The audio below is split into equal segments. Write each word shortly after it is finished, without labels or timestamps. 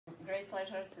great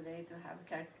pleasure today to have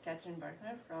Kathrin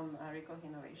Berkner from Ricoh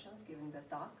Innovations giving the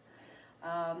talk.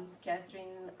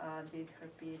 Kathrin did her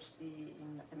PhD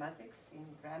in mathematics in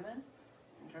Bremen,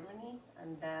 in Germany,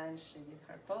 and then she did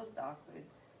her postdoc with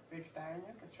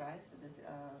Berkner, the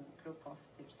group of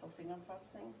digital signal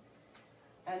processing.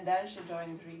 And then she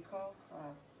joined Ricoh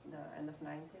the end of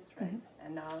 90s, right? Mm-hmm.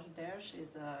 And now there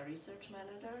she's a research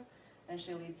manager, and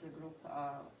she leads a group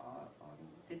on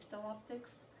digital optics.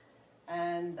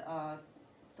 And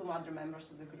two other members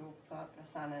of the group,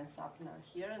 Prasanna and Sapna,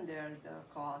 here, and they're the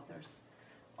co-authors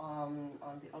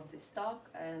of this talk.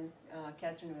 And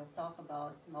Kathrin will talk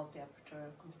about multi-aperture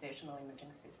computational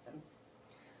imaging systems.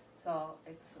 So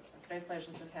it's a great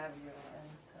pleasure to have you and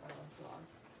so on.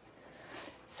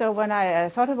 So when I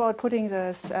thought about putting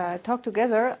this talk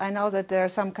together, I know that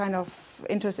there's some kind of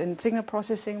interest in signal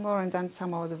processing more, and then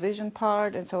somehow the vision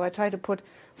part, and so I try to put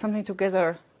something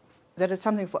together that is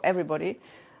something for everybody,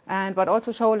 but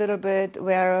also show a little bit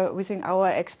where we think our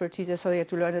expertise is, so you have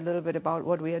to learn a little bit about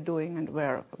what we are doing and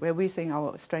where we think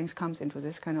our strengths comes into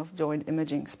this kind of joint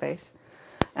imaging space.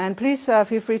 And please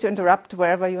feel free to interrupt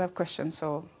wherever you have questions,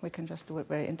 so we can just do it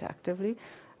very interactively.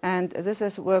 And this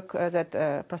is work that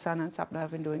Prasanna and Sapna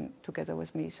have been doing together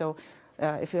with me. So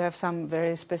if you have some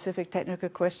very specific technical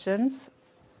questions,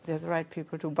 they're the right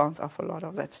people to bounce off a lot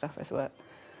of that stuff as well.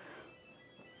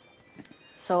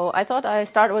 So I thought I'd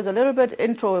start with a little bit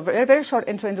intro, a very short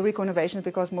intro into Ricoh Innovations,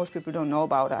 because most people don't know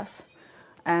about us.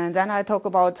 And then I talk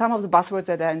about some of the buzzwords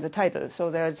that are in the title. So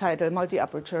there's the title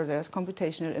multi-aperture, there's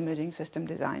computational imaging system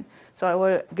design. So I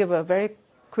will give a very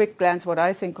quick glance what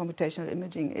I think computational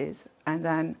imaging is, and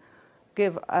then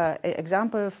give an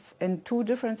example in two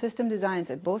different system designs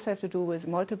that both have to do with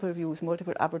multiple views,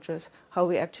 multiple apertures, how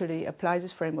we actually apply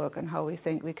this framework and how we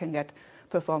think we can get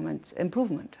performance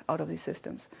improvement out of these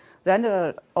systems. Then there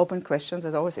are open questions.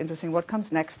 It's always interesting. What comes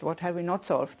next? What have we not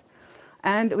solved?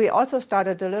 And we also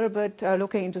started a little bit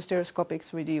looking into stereoscopic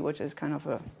 3D, which is kind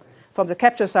of from the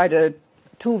capture side, a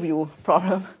two-view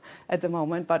problem at the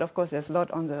moment. But of course, there's a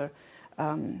lot on the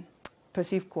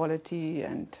perceived quality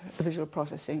and visual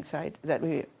processing side that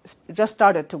we just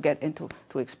started to get into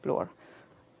to explore.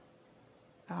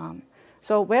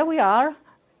 So where we are,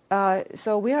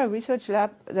 so we are a research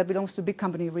lab that belongs to a big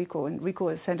company, Ricoh, and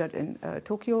Ricoh is centered in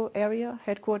Tokyo area,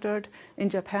 headquartered in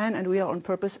Japan, and we are on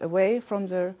purpose away from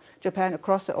Japan,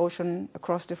 across the ocean,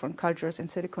 across different cultures in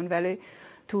Silicon Valley,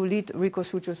 to lead Ricoh's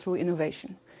future through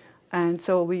innovation. And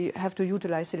so we have to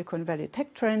utilize Silicon Valley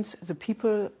tech trends, the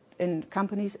people in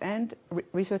companies and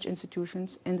research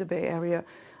institutions in the Bay Area,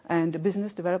 and the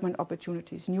business development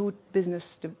opportunities, new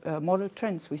business model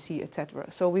trends we see, etc.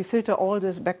 So we filter all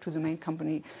this back to the main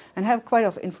company and have quite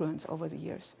of influence over the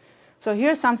years. So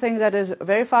here's something that is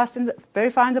very far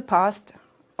in the past,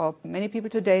 or many people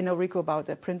today know Ricoh about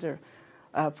their printer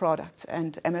products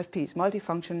and MFPs,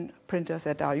 multifunction printers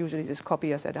that are usually these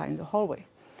copiers that are in the hallway.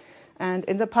 And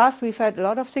in the past, we've had a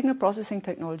lot of signal processing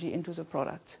technology into the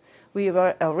products. We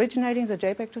were originating the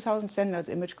JPEG 2000 standard,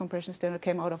 the image compression standard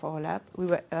came out of our lab. We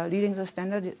were leading the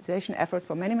standardization effort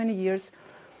for many, many years.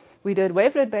 We did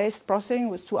wavelet-based processing,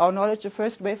 was to our knowledge the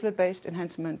first wavelet-based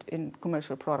enhancement in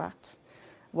commercial products.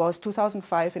 Was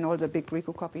 2005 in all the big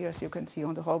Ricoh copiers you can see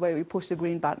on the hallway. We push the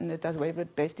green button, it does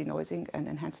wavelet-based denoising and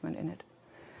enhancement in it.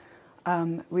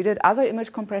 We did other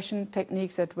image compression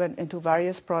techniques that went into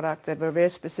various products that were very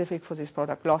specific for this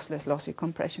product, lossless, lossy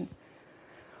compression.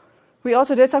 We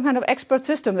also did some kind of expert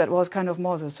system that was kind of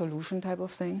more the solution type of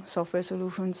thing, software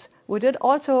solutions. We did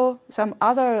also some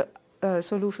other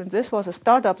solutions. This was a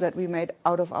startup that we made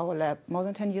out of our lab more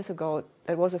than 10 years ago.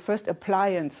 That was the first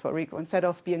appliance for Ricoh. Instead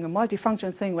of being a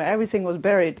multi-function thing where everything was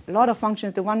buried, a lot of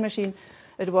functions to one machine,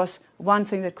 it was one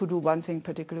thing that could do one thing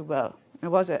particularly well. It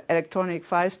was an electronic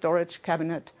file storage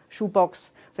cabinet, shoebox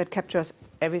that captures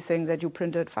everything that you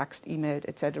printed, faxed, emailed,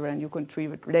 etc., and you can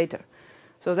retrieve it later.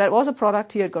 So that was a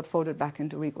product here. It got folded back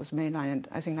into Ricoh's mainline, and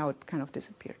I think now it kind of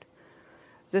disappeared.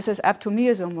 This is App2Me,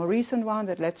 is a more recent one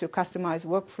that lets you customize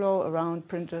workflow around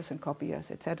printers and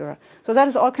copiers, etc. So that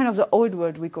is all kind of the old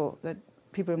world Ricoh that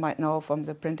people might know from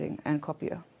the printing and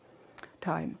copier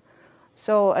time.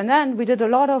 So, and then we did a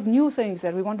lot of new things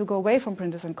that we want to go away from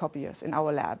printers and copiers in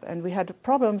our lab. And we had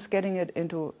problems getting it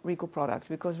into Ricoh products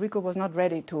because Ricoh was not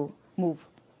ready to move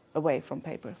away from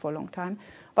paper for a long time.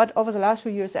 But over the last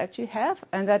few years, they actually have,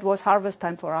 and that was harvest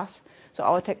time for us. So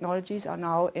our technologies are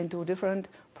now into different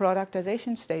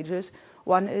productization stages.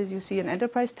 One is, you see an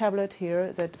enterprise tablet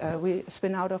here that we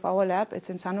spin out of our lab. It's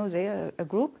in San Jose, a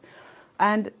group.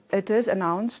 And it is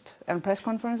announced on press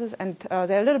conferences, and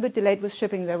they're a little bit delayed with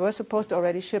shipping. They were supposed to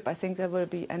already ship. I think they will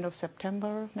be end of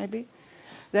September, maybe.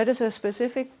 That is a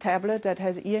specific tablet that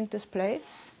has e-ink display,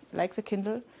 like the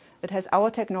Kindle. It has our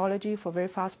technology for very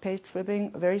fast-paced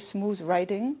flipping, very smooth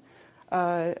writing,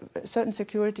 certain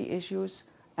security issues,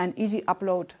 and easy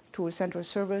upload to central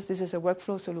servers. This is a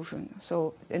workflow solution.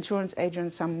 So insurance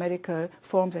agents, some medical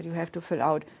forms that you have to fill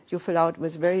out, you fill out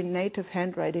with very native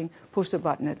handwriting, push the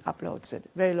button, it uploads it,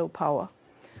 very low power.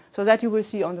 So that you will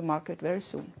see on the market very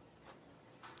soon.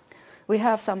 We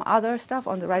have some other stuff.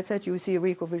 On the right side, you see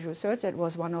Ricoh Visual Search. That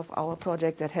was one of our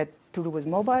projects that had to do with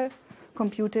mobile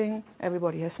computing.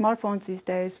 Everybody has smartphones these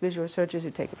days. Visual Search is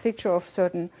you take a picture of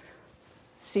certain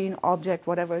scene, object,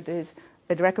 whatever it is.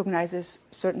 It recognizes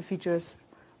certain features,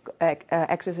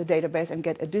 access a database, and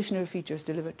get additional features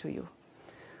delivered to you.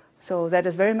 So that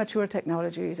is very mature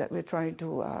technology that we're trying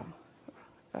to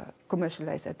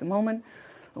commercialize at the moment.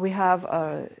 We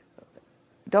have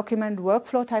document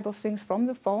workflow type of things from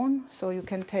the phone. So you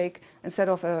can take, instead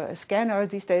of a scanner,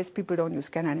 these days people don't use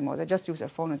scanner anymore. They just use their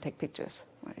phone and take pictures.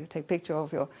 Right? You take a picture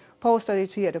of your poster you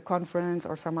see at a conference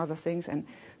or some other things. And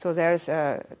so there's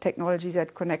technology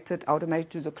that connected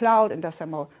automatically to the cloud and does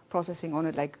some more processing on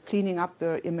it, like cleaning up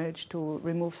the image to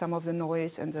remove some of the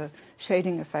noise and the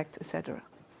shading effect, etc.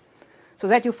 So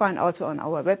that you find also on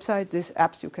our website. These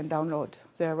apps you can download.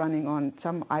 They're running on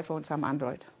some iPhone, some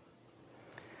Android.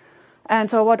 And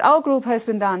so what our group has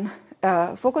been done,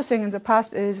 focusing in the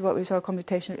past, is what we call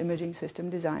computational imaging system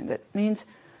design. That means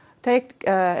take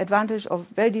advantage of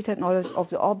very detailed knowledge of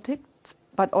the optics,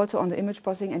 but also on the image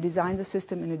processing, and design the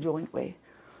system in a joint way.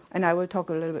 And I will talk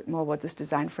a little bit more what this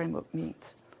design framework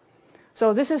means.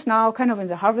 So this is now kind of in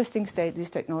the harvesting state, this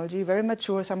technology, very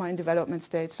mature, some are in development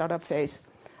state, startup phase.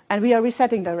 And we are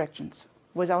resetting directions.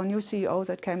 With our new CEO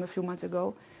that came a few months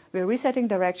ago, we're resetting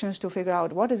directions to figure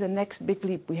out what is the next big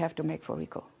leap we have to make for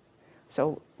Ricoh.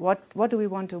 So what do we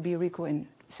want to be Ricoh in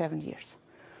 7 years?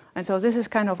 And so this is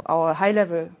kind of our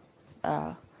high-level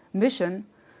mission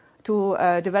to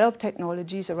develop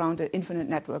technologies around the infinite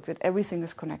network, that everything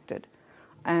is connected.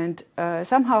 And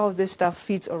somehow this stuff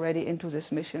feeds already into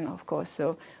this mission, of course.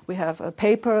 So we have a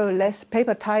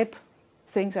paper type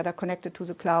things that are connected to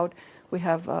the cloud. We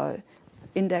have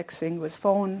indexing with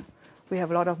phone. We have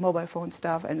a lot of mobile phone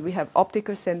stuff, and we have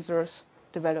optical sensors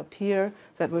developed here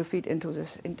that will feed into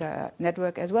this entire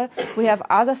network as well. We have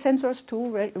other sensors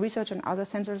too. Research on other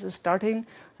sensors is starting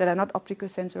that are not optical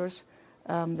sensors,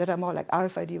 that are more like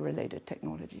RFID related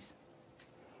technologies.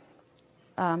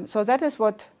 So that is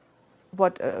what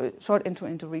short intro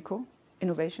into Ricoh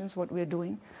Innovations, what we're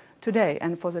doing today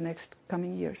and for the next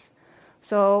coming years.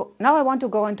 So now I want to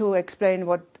go into explain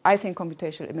what I think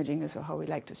computational imaging is, or how we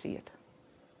like to see it.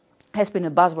 Has been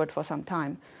a buzzword for some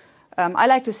time. I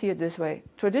like to see it this way.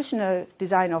 Traditional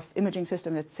design of imaging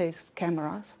system that says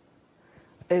cameras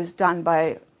is done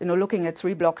by looking at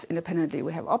 3 blocks independently.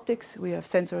 We have optics, we have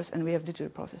sensors, and we have digital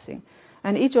processing.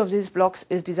 And each of these blocks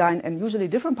is designed in usually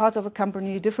different parts of a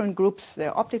company, different groups.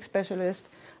 They're optics specialists,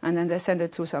 and then they send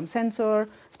it to some sensor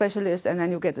specialist, and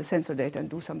then you get the sensor data and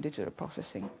do some digital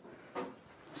processing.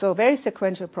 So very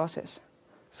sequential process.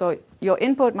 So your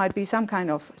input might be some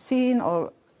kind of scene,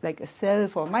 or like a cell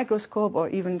for a microscope, or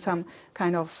even some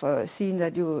kind of scene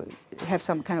that you have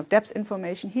some kind of depth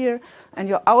information here. And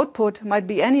your output might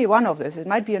be any one of this. It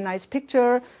might be a nice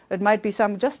picture. It might be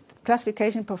some just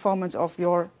classification performance of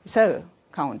your cell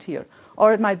count here.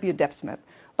 Or it might be a depth map.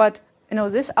 But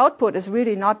this output is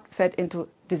really not fed into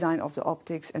design of the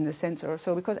optics and the sensor.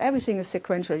 So because everything is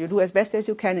sequential, you do as best as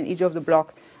you can in each of the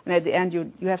block. And at the end,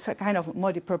 you have some kind of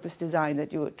multi-purpose design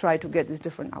that you try to get these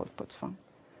different outputs from.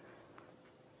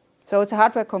 So it's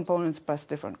hardware components plus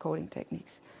different coding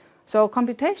techniques. So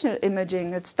computational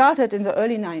imaging, it started in the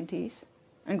early 90s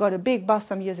and got a big buzz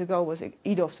some years ago with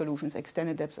EDOF solutions,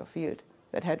 extended depth of field,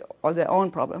 that had all their own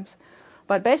problems.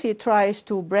 But basically it tries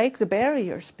to break the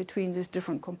barriers between these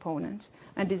different components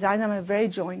and design them in a very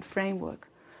joint framework.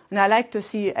 And I like to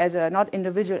see as a not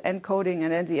individual encoding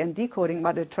and at the end decoding,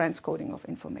 but a transcoding of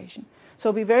information.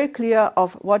 So be very clear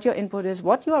of what your input is,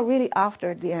 what you are really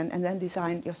after at the end, and then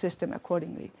design your system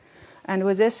accordingly. And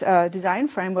with this design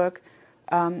framework,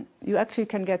 you actually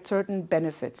can get certain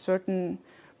benefits, certain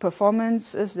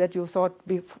performances that you thought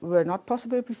were not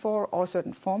possible before, or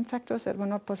certain form factors that were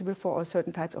not possible before, or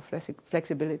certain types of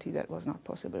flexibility that was not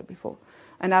possible before.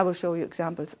 And I will show you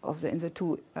examples of in the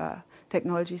 2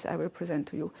 technologies I will present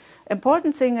to you.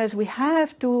 Important thing is we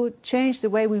have to change the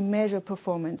way we measure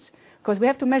performance, because we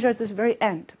have to measure at this very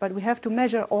end, but we have to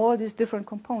measure all these different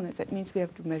components. That means we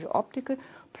have to measure optical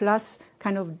plus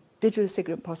kind of digital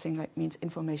signal processing, like means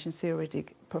information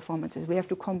theoretic performances. We have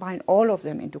to combine all of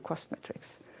them into cost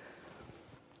metrics.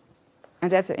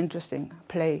 And that's an interesting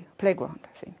playground,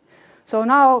 I think. So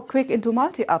now, quick into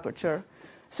multi-aperture.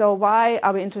 So why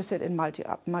are we interested in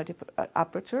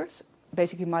multi-apertures?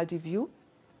 Basically, multi-view.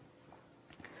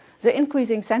 The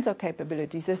increasing sensor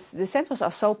capabilities. The sensors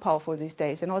are so powerful these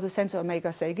days, and all the sensor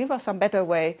makers say, give us some better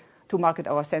way to market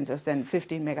our sensors than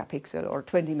 15 megapixel or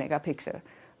 20 megapixel,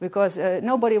 because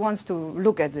nobody wants to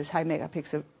look at this high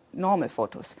megapixel normal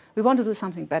photos. We want to do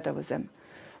something better with them.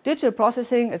 Digital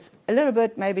processing, it's a little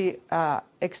bit maybe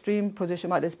extreme position,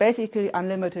 but it's basically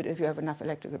unlimited if you have enough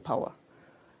electrical power.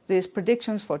 These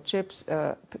predictions for chips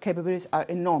capabilities are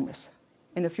enormous.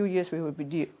 In a few years, we will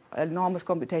be enormous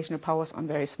computational powers on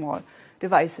very small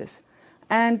devices.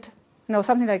 And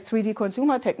something like 3D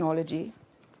consumer technology,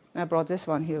 I brought this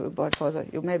one here, but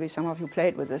maybe some of you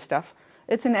played with this stuff.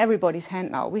 It's in everybody's hand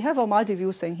now. We have a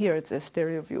multi-view thing here. It's a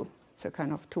stereo view. It's a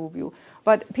kind of two view.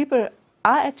 But people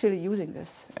are actually using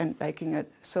this and liking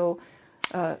it. So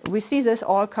we see this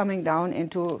all coming down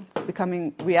into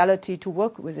becoming reality to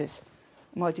work with these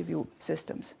multi-view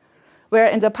systems. Where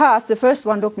in the past, the first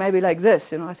one looked maybe like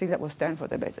this. I think that was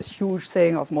Stanford. They made this huge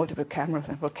thing of multiple cameras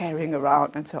and were carrying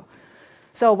around and so.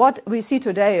 So what we see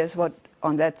today is what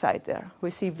on that side there. We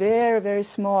see very, very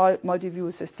small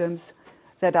multi-view systems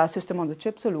that are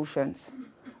system-on-the-chip solutions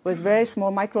with very small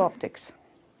micro-optics.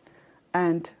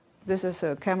 And this is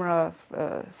a camera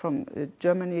from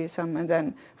Germany, and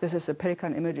then this is a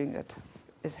Pelican imaging that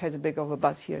has a big of a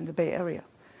buzz here in the Bay Area.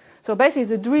 So basically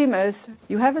the dream is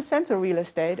you have a sensor real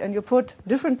estate and you put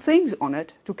different things on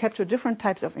it to capture different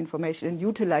types of information and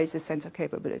utilize the sensor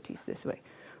capabilities this way.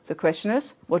 The question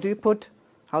is, what do you put?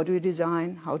 How do you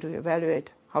design? How do you evaluate?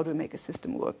 How do you make a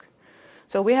system work?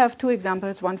 So we have two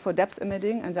examples, one for depth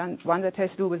imaging and then one that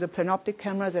has to do with a planoptic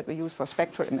camera that we use for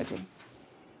spectral imaging.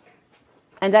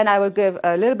 And then I will give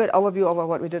a little bit overview over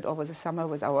what we did over the summer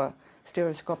with our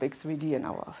stereoscopic 3D in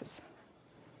our office.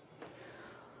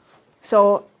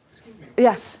 So,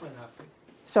 yes.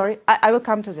 Sorry, I will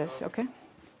come to this, okay?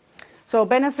 So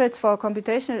benefits for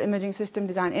computational imaging system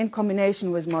design in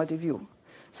combination with multi-view.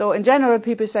 So in general,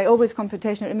 people say, oh, with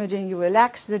computational imaging, you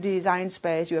relax the design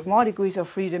space, you have more degrees of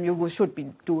freedom, you should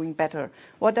be doing better.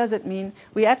 What does it mean?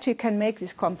 We actually can make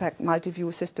these compact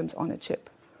multi-view systems on a chip.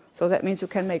 So that means you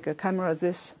can make a camera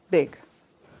this big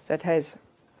that has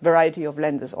a variety of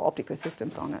lenses or optical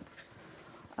systems on it.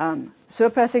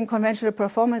 Surpassing conventional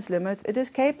performance limits, it is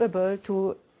capable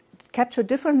to capture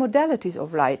different modalities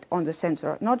of light on the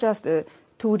sensor, not just a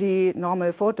 2D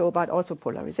normal photo, but also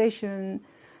polarization,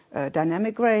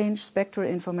 dynamic range, spectral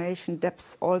information,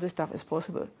 depth, all this stuff is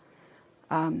possible.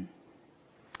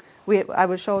 I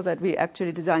will show that we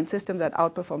actually designed systems that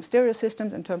outperform stereo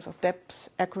systems in terms of depth,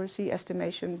 accuracy,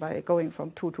 estimation by going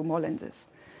from 2 to more lenses.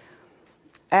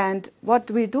 And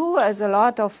what we do is a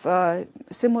lot of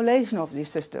simulation of these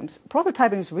systems.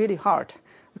 Prototyping is really hard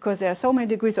because there are so many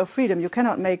degrees of freedom. You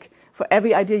cannot make, for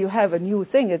every idea you have, a new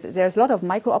thing. There's a lot of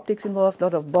micro-optics involved, a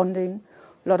lot of bonding,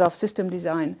 a lot of system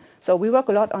design. So we work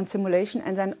a lot on simulation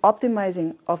and then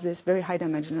optimizing of this very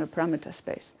high-dimensional parameter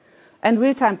space. And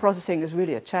real-time processing is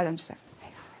really a challenge then.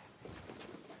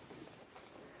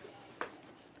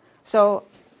 So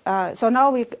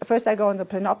now first I go on the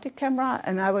planoptic camera,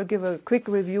 and I will give a quick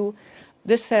review.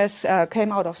 This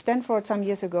came out of Stanford some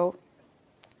years ago,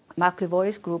 Mark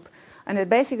Levoy's group, and it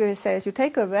basically says you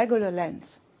take a regular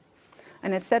lens,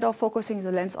 and instead of focusing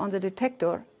the lens on the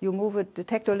detector, you move the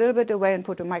detector a little bit away and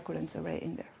put a microlens array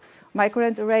in there.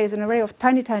 Microlens array is an array of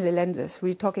tiny, tiny lenses.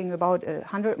 We're talking about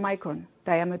 100 micron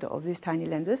diameter of these tiny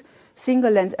lenses.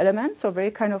 Single lens elements, so very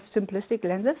kind of simplistic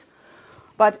lenses.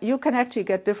 But you can actually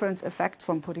get different effects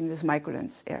from putting this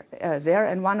microlens there.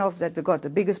 And one of that got the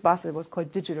biggest buzz was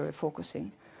called digital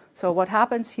refocusing. So what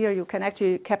happens here, you can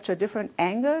actually capture different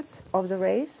angles of the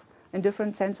rays in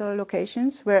different sensor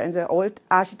locations, where in the old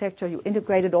architecture you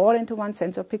integrate it all into one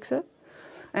sensor pixel.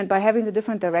 And by having the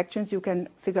different directions, you can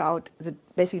figure out the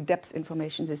basic depth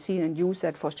information, the scene, and use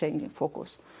that for changing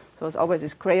focus. So it's always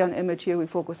this crayon image here. We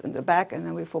focus in the back, and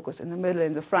then we focus in the middle,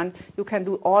 in the front. You can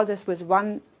do all this with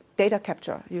one data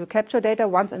capture. You capture data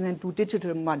once and then do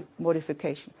digital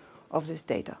modification of this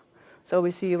data. So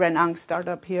we see Renang's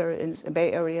startup here in the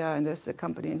Bay Area, and there's a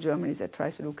company in Germany that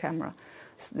tries to do camera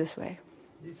this way.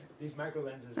 These micro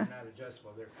lenses are not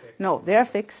adjustable, they're fixed? No, they're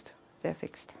fixed. They're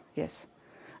fixed, yes.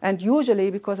 And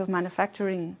usually, because of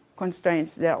manufacturing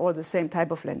constraints, they're all the same type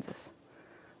of lenses.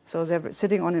 So they're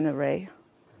sitting on an array.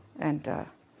 And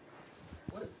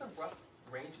what is the rough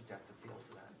range of depth of field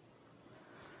for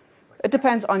that? It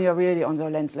depends on the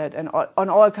lenslet and on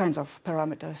all kinds of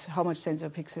parameters, how much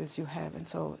sensor pixels you have, and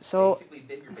so. You're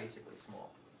basically small.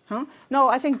 Huh? No,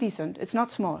 I think decent. It's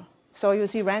not small. So you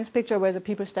see Rand's picture where the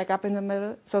people stack up in the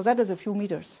middle. So that is a few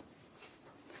meters.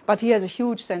 But he has a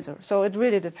huge sensor, so it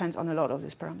really depends on a lot of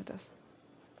these parameters.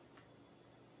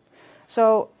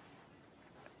 So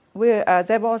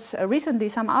there was recently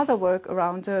some other work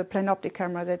around the planoptic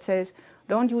camera that says,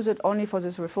 don't use it only for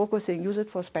this refocusing, use it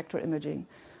for spectral imaging.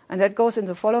 And that goes in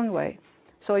the following way.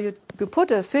 So you put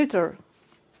a filter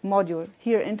module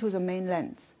here into the main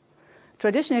lens.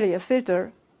 Traditionally, a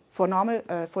filter for normal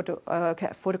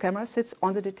photo camera sits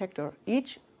on the detector.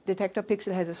 Each detector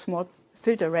pixel has a small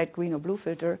filter, red, green, or blue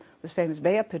filter. This famous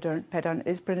Bayer pattern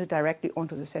is printed directly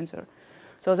onto the sensor.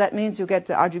 So that means you get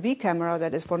the RGB camera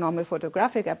that is for normal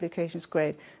photographic applications,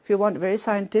 great. If you want a very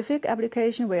scientific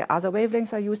application where other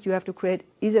wavelengths are used, you have to create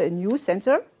either a new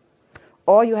sensor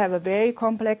or you have a very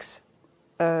complex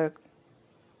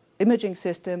imaging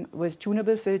system with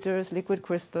tunable filters, liquid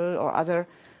crystal, or other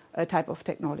type of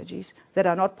technologies that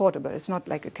are not portable. It's not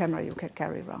like a camera you can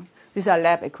carry around. These are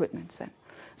lab equipments then.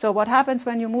 So what happens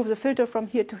when you move the filter from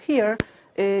here to here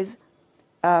is,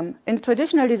 in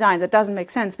traditional design, that doesn't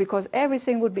make sense because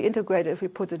everything would be integrated if we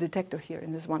put the detector here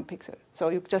in this one pixel. So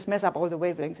you just mess up all the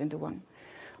wavelengths into one.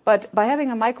 But by having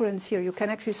a microlens here, you can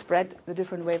actually spread the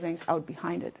different wavelengths out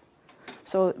behind it.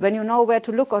 So when you know where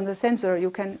to look on the sensor,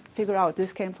 you can figure out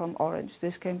this came from orange,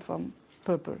 this came from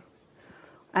purple.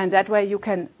 And that way you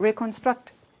can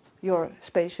reconstruct your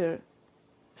spatial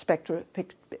spectral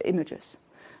images.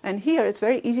 And here it's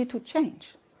very easy to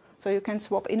change. So you can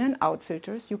swap in and out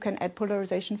filters, you can add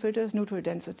polarization filters, neutral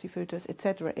density filters,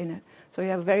 etc. in it. So you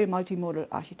have a very multimodal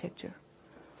architecture.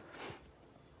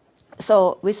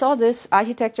 So we saw this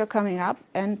architecture coming up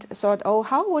and thought, oh,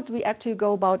 how would we actually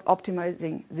go about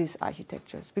optimizing these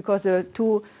architectures? Because the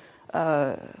two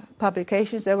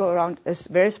publications, they were around a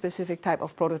very specific type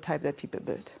of prototype that people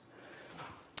built.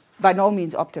 By no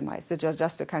means optimized, it's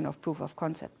just a kind of proof of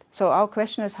concept. So our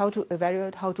question is how to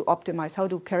evaluate, how to optimize, how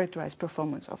to characterize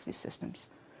performance of these systems.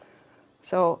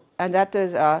 So, and that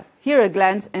is here a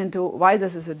glance into why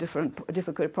this is a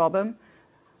difficult problem.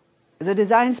 The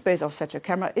design space of such a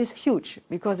camera is huge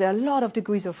because there are a lot of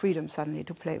degrees of freedom suddenly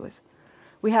to play with.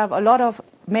 We have a lot of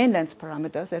main lens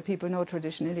parameters that people know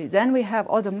traditionally. Then we have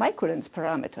all the microlens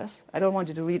parameters. I don't want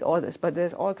you to read all this, but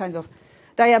there's all kinds of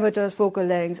diameters, focal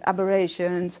lengths,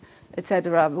 aberrations,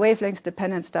 etc., wavelengths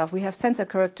dependent stuff. We have sensor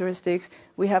characteristics.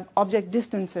 We have object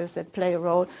distances that play a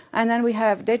role. And then we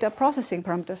have data processing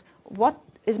parameters. What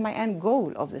is my end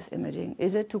goal of this imaging?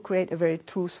 Is it to create a very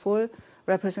truthful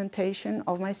representation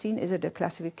of my scene? Is it a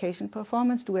classification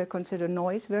performance? Do I consider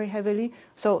noise very heavily?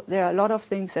 So there are a lot of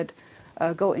things that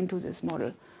go into this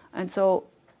model. And so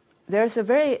there's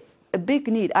a big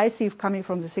need, I see coming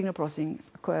from the signal processing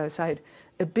side,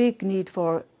 a big need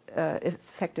for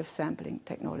effective sampling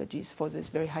technologies for this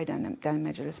very high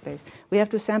dimensional space. We have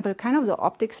to sample kind of the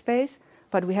optic space,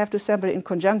 but we have to sample in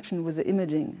conjunction with the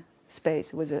imaging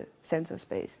space, with the sensor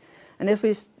space. And if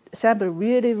we sample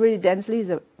really, really densely,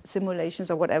 the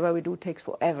simulations or whatever we do takes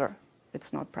forever.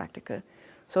 It's not practical.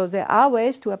 So there are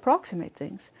ways to approximate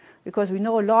things because we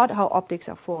know a lot how optics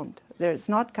are formed. There's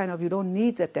not kind of, you don't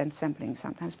need that dense sampling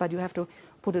sometimes, but you have to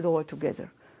put it all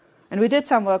together. And we did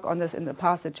some work on this in the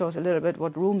past that shows a little bit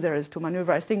what room there is to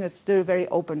maneuver. I think it's still a very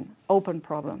open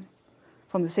problem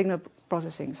from the signal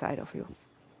processing side of view.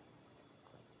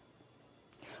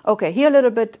 Okay, here a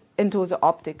little bit into the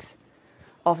optics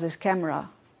of this camera.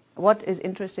 What is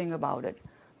interesting about it?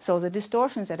 So the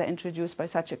distortions that are introduced by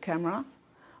such a camera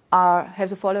have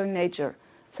the following nature.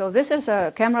 So this is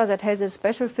a camera that has a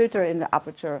special filter in the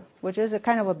aperture, which is a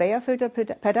kind of a Bayer filter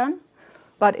pattern,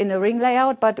 but in a ring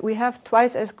layout, but we have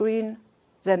twice as green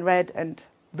than red and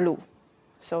blue.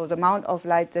 So the amount of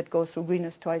light that goes through green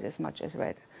is twice as much as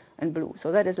red and blue.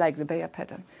 So that is like the Bayer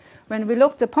pattern. When we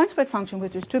look at the point spread function,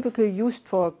 which is typically used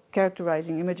for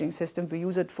characterizing imaging systems, we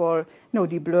use it for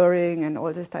deblurring and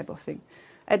all this type of thing.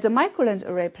 At the microlens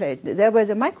array plate, there where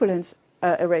the microlens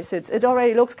array sits, it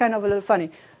already looks kind of a little funny.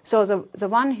 So the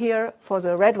one here for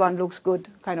the red one looks good,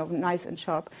 kind of nice and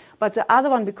sharp. But the other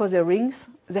one, because they're rings,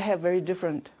 they have very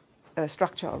different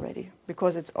structure already,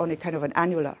 because it's only kind of an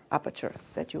annular aperture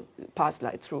that you pass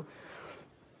light through.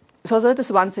 So that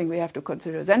is one thing we have to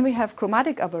consider. Then we have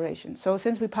chromatic aberrations. So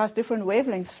since we pass different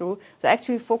wavelengths through, they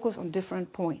actually focus on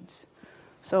different points.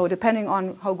 So depending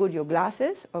on how good your glass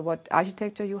is or what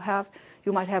architecture you have,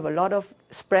 you might have a lot of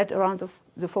spread around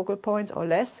the focal points or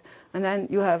less. And then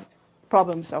you have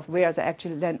problems of where they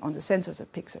actually land on the sensors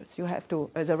of pixels. You have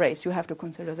to, the rays, you have to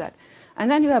consider that.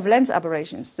 And then you have lens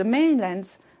aberrations. The main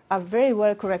lens are very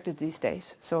well corrected these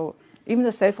days. So even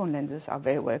the cell phone lenses are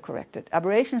very well corrected.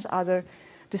 Aberrations are the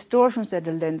distortions that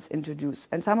the lens introduces.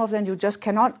 And some of them you just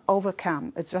cannot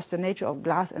overcome. It's just the nature of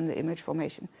glass and the image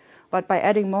formation. But by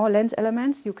adding more lens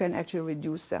elements, you can actually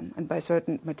reduce them, and by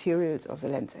certain materials of the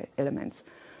lens elements.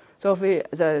 So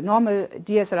the normal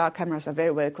DSLR cameras are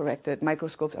very well corrected,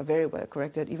 microscopes are very well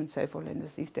corrected, even cell phone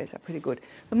lenses these days are pretty good.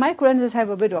 The micro lenses have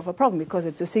a bit of a problem because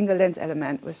it's a single lens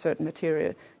element with certain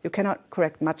material. You cannot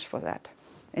correct much for that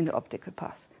in the optical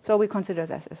path. So we consider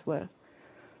that as well.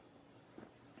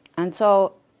 And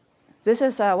so this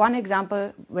is one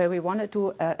example where we wanted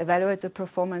to evaluate the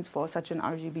performance for such an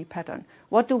RGB pattern.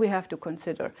 What do we have to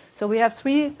consider? So we have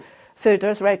 3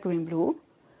 filters, red, green, blue.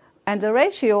 And the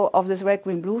ratio of this red,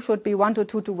 green, blue should be 1 to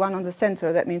 2 to 1 on the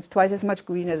sensor. That means twice as much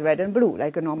green as red and blue,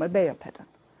 like a normal Bayer pattern.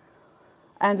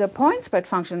 And the point spread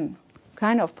function,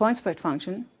 kind of point spread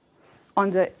function,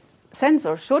 on the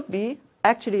sensor should be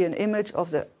actually an image of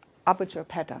the aperture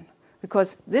pattern.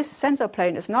 Because this sensor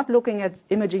plane is not looking at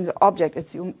imaging the object,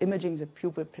 it's imaging the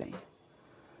pupil plane.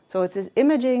 So it is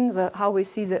imaging how we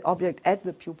see the object at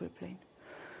the pupil plane.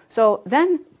 So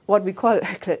then what we call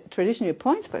traditionally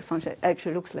point spread function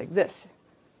actually looks like this.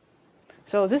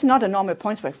 So this is not a normal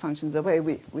point spread function the way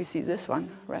we see this one,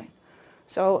 right?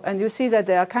 So, and you see that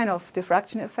there are kind of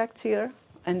diffraction effects here,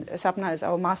 and Sapna is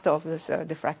our master of this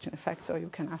diffraction effect, so you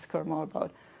can ask her more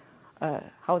about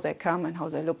how they come and how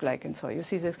they look like, and so you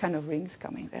see this kind of rings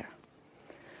coming there.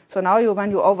 So now when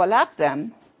you overlap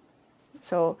them,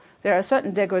 so there are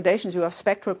certain degradations. You have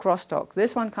spectral crosstalk.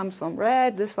 This one comes from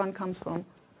red, this one comes from,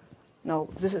 no,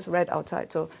 this is red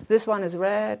outside. So this one is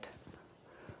red,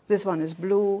 this one is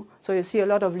blue. So you see a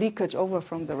lot of leakage over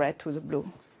from the red to the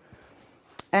blue.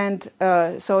 And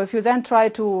so if you then try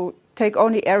to take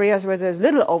only areas where there's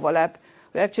little overlap,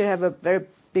 we actually have a very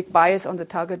big bias on the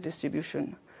target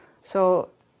distribution. So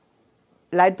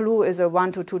light blue is a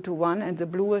 1 to 2 to 1, and the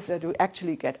blue is that you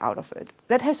actually get out of it.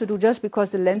 That has to do just because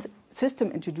the lens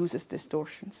system introduces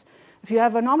distortions. If you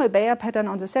have a normal Bayer pattern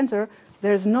on the sensor,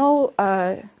 there's no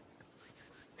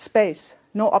space,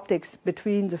 no optics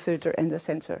between the filter and the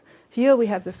sensor. Here we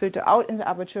have the filter out in the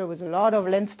aperture with a lot of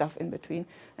lens stuff in between,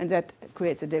 and that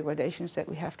creates the degradations that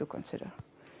we have to consider.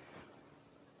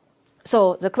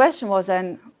 So the question was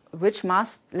then, which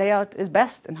mask layout is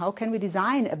best, and how can we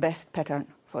design a best pattern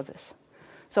for this?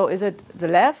 So is it the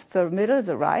left, the middle,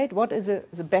 the right? What is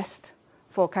the best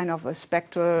for kind of a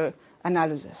spectral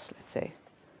analysis, let's say?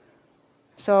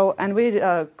 So, and we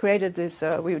created this,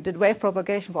 we did wave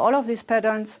propagation for all of these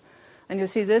patterns. And you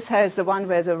see this has the one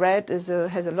where the red has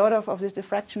a lot of these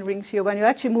diffraction rings here. When you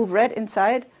actually move red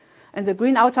inside and the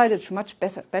green outside, it's much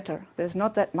better. There's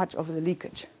not that much of the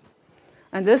leakage.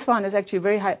 And this one is actually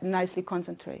very nicely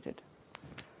concentrated.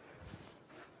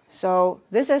 So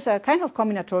this is a kind of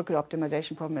combinatorial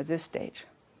optimization problem at this stage,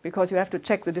 because you have to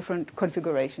check the different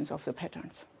configurations of the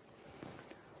patterns.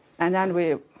 And then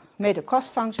we made a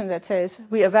cost function that says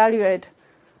we evaluate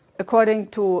according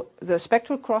to the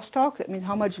spectral crosstalk, that means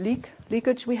how much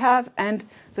leakage we have, and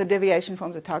the deviation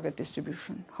from the target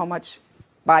distribution, how much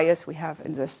bias we have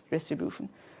in this distribution.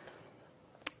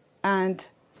 And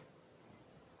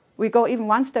we go even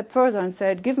one step further and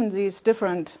said, given these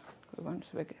different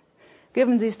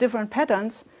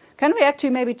patterns, can we actually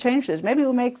maybe change this? Maybe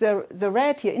we make the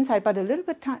red here inside but a little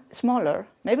bit smaller.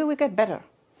 Maybe we get better.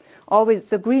 Or with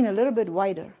the green a little bit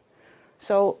wider.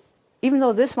 So even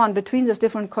though this one between these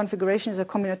different configurations is a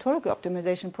combinatorial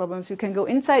optimization problem, you can go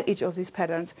inside each of these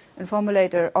patterns and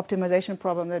formulate an optimization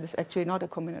problem that is actually not a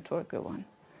combinatorial one.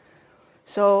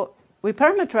 So we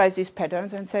parameterize these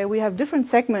patterns and say we have different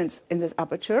segments in this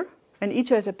aperture, and each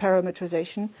has a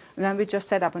parameterization, and then we just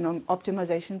set up an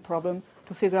optimization problem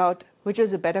to figure out which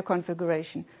is a better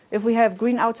configuration. If we have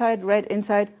green outside, red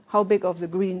inside, how big of the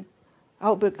green,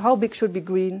 how big should be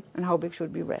green, and how big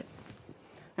should be red?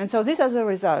 And so these are the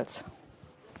results.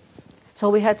 So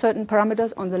we had certain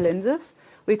parameters on the lenses.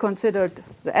 We considered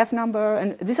the F number,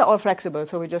 and these are all flexible,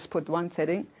 so we just put one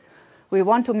setting. We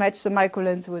want to match the micro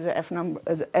lens with the F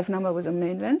number with the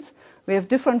main lens. We have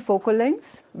different focal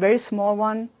lengths, very small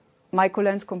one, micro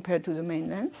lens compared to the main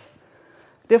lens.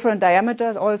 Different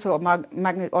diameters, also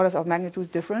orders of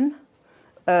magnitude different.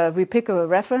 We pick a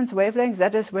reference wavelength,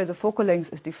 that is where the focal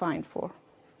length is defined for.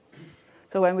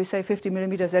 So when we say 50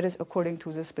 millimeters, that is according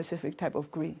to the specific type of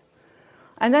green.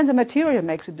 And then the material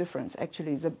makes a difference,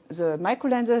 actually. The micro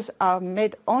lenses are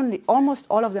made almost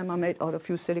all of them are made out of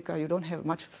fused silica. You don't have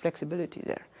much flexibility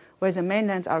there. Whereas the main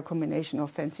lens are a combination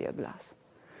of fancier glass.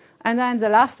 And then the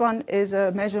last one is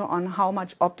a measure on how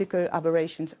much optical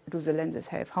aberrations do the lenses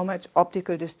have, how much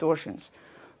optical distortions.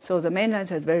 So the main lens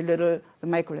has very little, the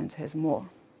micro lens has more.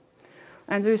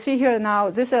 And you see here now,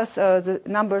 this is the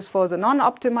numbers for the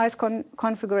non-optimized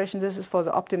configuration. This is for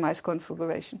the optimized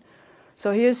configuration.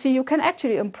 So here you see you can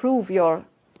actually improve your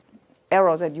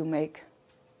error that you make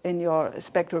in your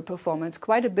spectral performance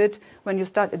quite a bit when you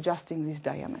start adjusting these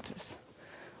diameters.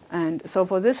 And so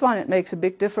for this one, it makes a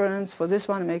big difference. For this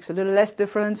one, it makes a little less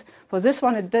difference. For this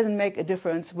one, it doesn't make a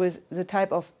difference with the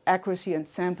type of accuracy and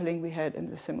sampling we had in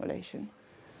the simulation.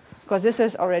 Because this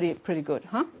is already pretty good,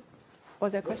 huh?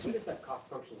 Was there a question? What is that cost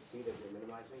function C that you're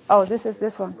minimizing? Oh, this is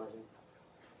this one.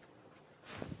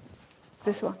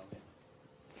 This one.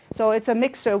 So it's a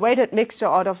mixture, weighted mixture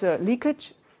out of the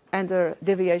leakage and the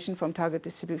deviation from target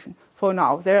distribution for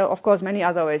now. There are, of course, many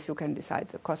other ways you can decide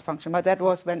the cost function, but that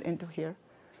went into here.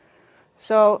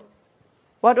 So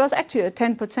what was actually a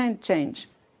 10% change?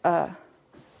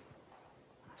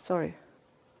 Sorry.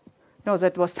 No,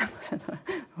 that was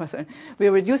 10%. We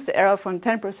reduced the error from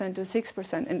 10% to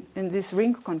 6% in these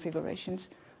ring configurations.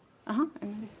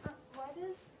 Emily. Why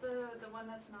does the one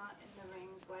that's not in the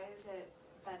rings, why is it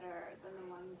better than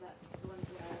the ones that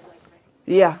are like rings?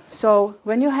 Yeah, so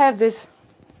when you have this,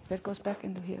 that goes back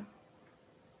into here.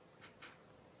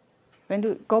 When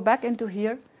you go back into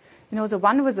here, you know, the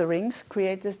one with the rings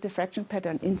creates this diffraction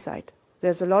pattern inside.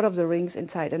 There's a lot of the rings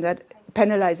inside, and that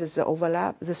penalizes the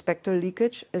overlap, the spectral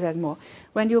leakage. It has more.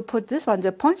 When you put this one,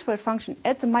 the point spread function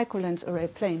at the microlens array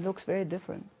plane looks very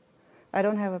different. I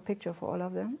don't have a picture for all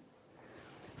of them.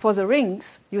 For the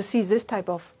rings, you see this type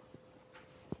of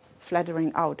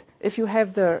flattering out. If you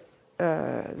have the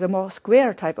more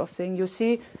square type of thing, you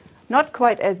see not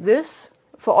quite as this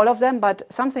for all of them, but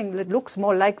something that looks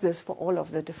more like this for all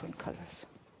of the different colors.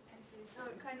 So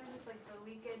it kind of looks like the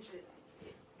leakage,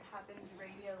 it happens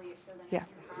radially, so then Yeah.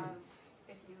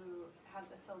 if you have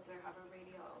the filter have a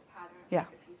radial pattern. Yeah, like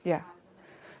a piece yeah. of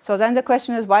pattern. So then the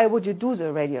question is, why would you do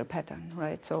the radial pattern,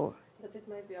 right? So, But it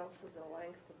might be also the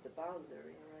length of the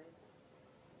boundary,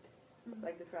 right?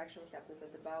 Like the fraction happens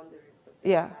at the boundaries of the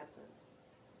Yeah. patterns.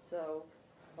 So,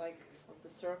 like of the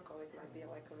circle, it might be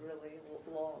like a really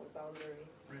long boundary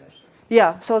especially.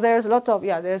 yeah, so there's a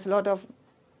lot of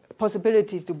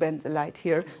possibilities to bend the light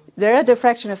here. There are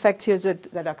diffraction effects here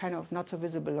that are kind of not so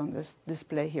visible on this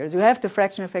display here. So you have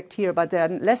diffraction effect here, but they are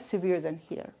less severe than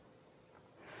here.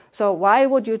 So why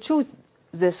would you choose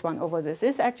this one over this?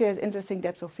 This actually has interesting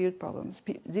depth of field problems.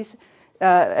 These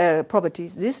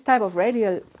properties, this type of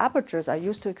radial apertures are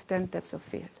used to extend depth of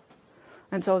field.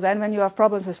 And so then when you have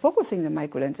problems with focusing the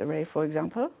microlens array, for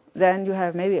example, then you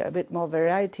have maybe a bit more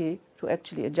variety to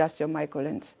actually adjust your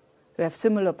microlens to have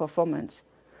similar performance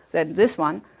than this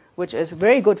one, which is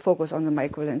very good focus on the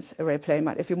microlens array plane,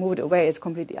 but if you move it away, it's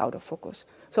completely out of focus.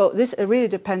 So this really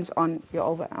depends on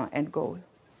your end goal.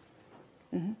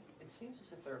 Mm-hmm. It seems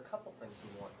as if there are a couple things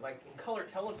you want. Like in color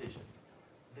television,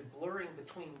 the blurring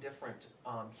between different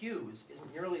hues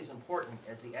isn't nearly as important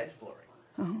as the edge blurring.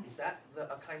 Is that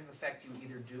a kind of effect you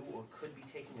either do or could be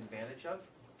taking advantage of,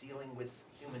 dealing with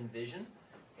human vision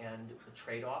and the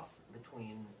trade-off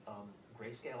between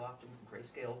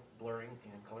grayscale blurring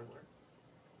and color blurring?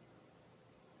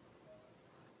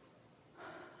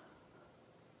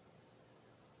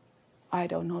 I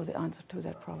don't know the answer to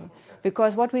that problem.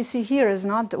 Because what we see here is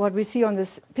not what we see on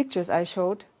these pictures I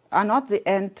showed, are not the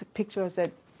end pictures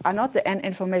that are not the end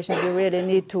information you really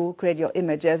need to create your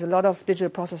image. There's a lot of digital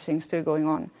processing still going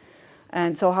on.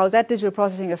 And so how that digital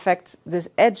processing affects this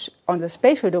edge on the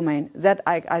spatial domain, that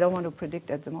I don't want to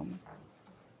predict at the moment.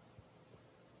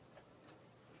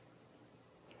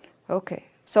 Okay,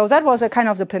 so that was a kind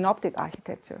of the panoptic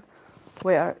architecture,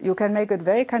 where you can make it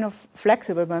very kind of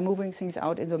flexible by moving things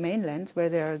out in the main lens, where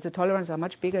the tolerances are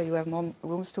much bigger, you have more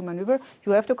rooms to maneuver.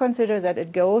 You have to consider that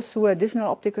it goes through additional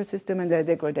optical system and their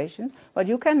degradation, but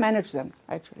you can manage them,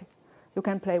 actually. You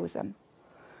can play with them.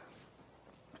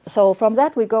 So from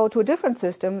that we go to a different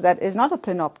system that is not a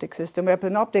panoptic system, where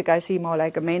panoptic I see more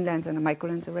like a main lens and a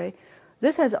microlens array.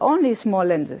 This has only small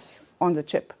lenses on the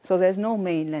chip, so there's no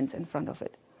main lens in front of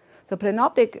it. The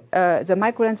panoptic, the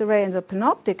microlens array and the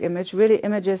panoptic image really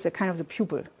images the kind of the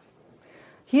pupil.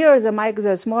 Here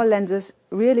the small lenses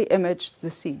really image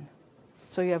the scene.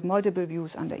 So you have multiple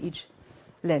views under each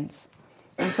lens.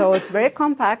 And so it's very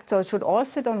compact, so it should all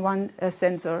sit on one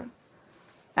sensor.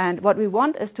 And what we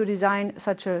want is to design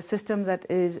such a system that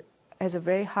has a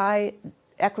very high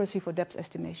accuracy for depth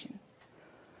estimation.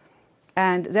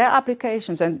 And there are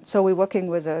applications, and so we're working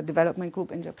with a development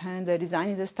group in Japan. They're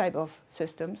designing this type of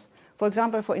systems. For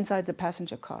example, for inside the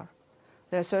passenger car.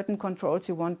 There are certain controls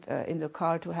you want in the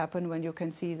car to happen when you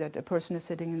can see that a person is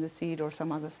sitting in the seat or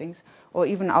some other things, or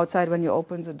even outside when you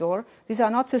open the door. These are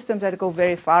not systems that go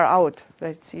very far out.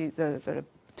 Let's see, the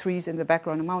trees in the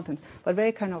background and mountains, but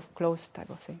very kind of close type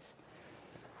of things.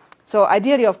 So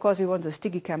ideally, of course, we want the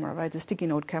sticky camera, right? The sticky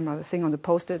note camera, the thing on the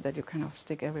post-it that you kind of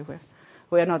stick everywhere.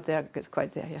 We are not there,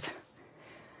 quite there yet.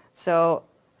 So,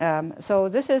 so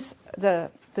this is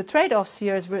the trade-offs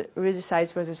here is really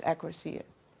size versus accuracy.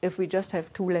 If we just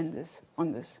have two lenses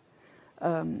on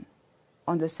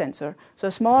this sensor, so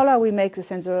smaller we make the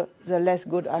sensor, the less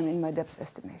good I'm in my depth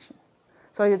estimation.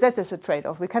 So that is a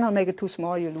trade-off. We cannot make it too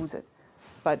small, you lose it.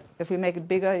 But if you make it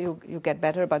bigger, you get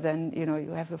better. But then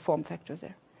you have the form factor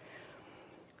there.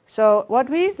 So what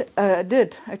we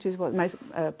did, actually, what my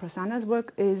Prasanna's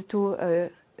work is to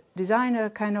design a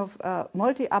kind of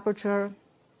multi-aperture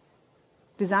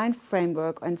design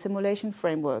framework and simulation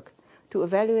framework to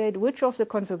evaluate which of the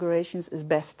configurations is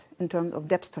best in terms of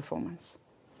depth performance.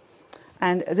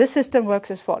 And this system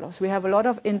works as follows. We have a lot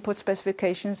of input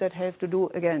specifications that have to do,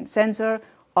 again, sensor,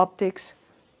 optics,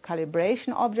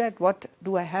 calibration object. What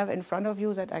do I have in front of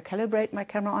you that I calibrate my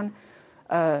camera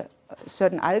on?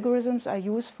 Certain algorithms I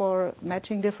use for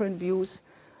matching different views,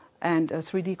 and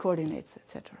 3D coordinates,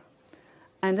 etc.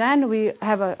 And then we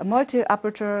have a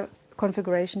multi-aperture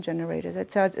configuration generator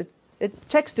that says it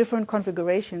checks different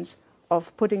configurations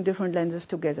of putting different lenses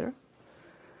together.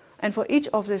 And for each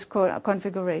of these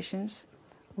configurations,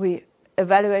 we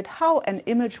evaluate how an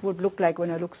image would look like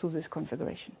when I look through this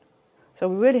configuration. So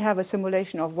we really have a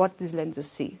simulation of what these lenses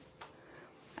see.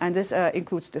 And this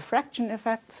includes diffraction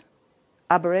effects,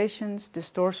 aberrations,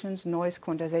 distortions, noise,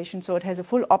 quantization. So it has a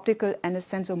full optical and a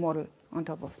sensor model on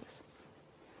top of this.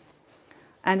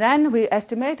 And then we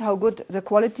estimate how good the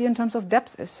quality in terms of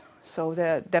depth is. So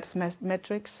there are depth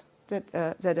metrics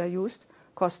that are used,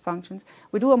 cost functions.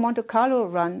 We do a Monte Carlo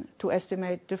run to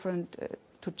estimate different,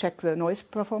 to check the noise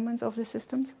performance of the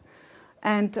systems.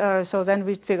 And so then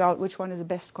we figure out which one is the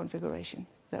best configuration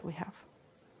that we have.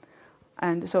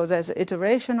 And so there's an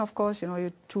iteration, of course.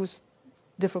 You choose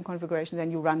different configurations,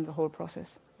 and you run the whole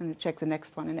process, and you check the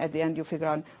next one, and at the end you figure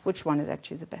out which one is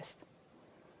actually the best.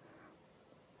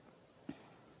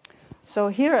 So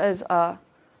here is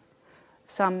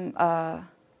some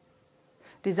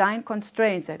design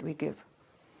constraints that we give.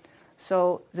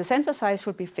 So the sensor size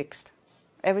should be fixed.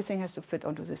 Everything has to fit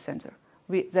onto this sensor.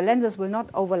 The lenses will not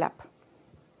overlap.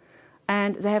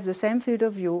 And they have the same field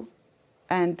of view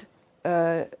and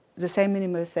the same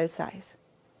minimal cell size.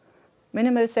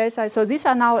 Minimal cell size, so these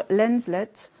are now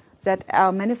lenslets that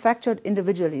are manufactured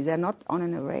individually. They're not on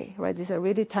an array, right? These are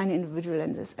really tiny individual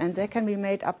lenses. And they can be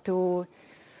made up to,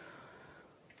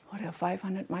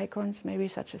 500 microns, maybe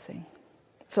such a thing.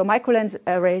 So micro-lens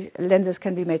array lenses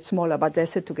can be made smaller, but they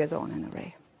sit together on an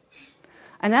array.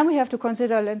 And then we have to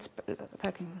consider lens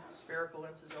packing. Spherical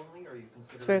lenses only, or are you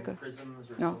considering Spherical.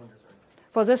 prisms or No. cylinders?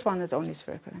 For this one, it's only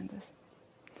spherical lenses.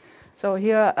 So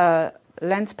here,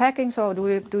 lens packing. So do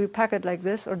we pack it like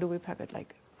this, or do we pack it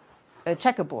like a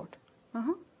checkerboard?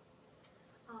 So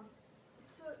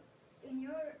in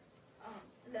your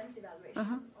lens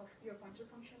evaluation of your Poincare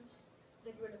functions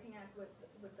that you were looking at with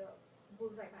the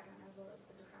bullseye pattern as well as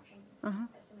the diffraction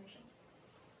estimation,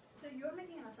 so you're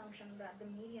making an assumption that the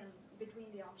median between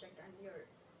the object and your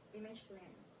image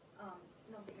plane,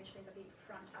 not the image plane, but the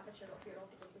front aperture of your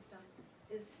optical system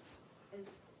is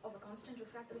of a constant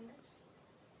refractive index?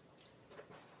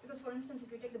 Because for instance,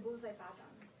 if you take the bullseye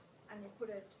pattern and you put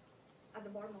it at the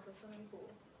bottom of a swimming pool.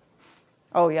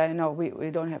 Oh yeah, no,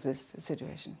 we don't have this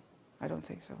situation. I don't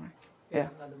think so, right? Yeah.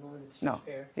 At the moment it's No.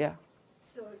 fair. Yeah.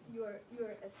 So you're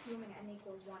assuming n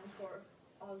equals 1 for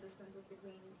all distances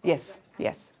between Yes. object and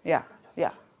Yes. Yeah. front Yeah.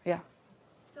 aperture. Yeah.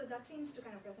 So that seems to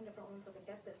kind of present a problem for the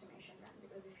depth estimation then,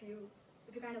 because if you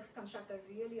kind of construct a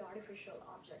really artificial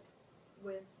object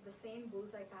with the same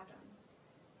bullseye pattern,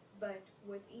 but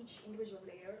with each individual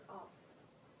layer of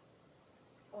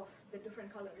the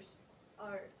different colors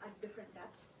are at different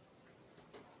depths.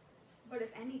 But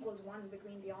if n equals 1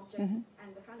 between the object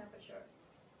and the front aperture,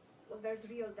 well, there's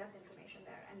real depth information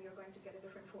there, and you're going to get a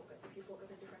different focus if you focus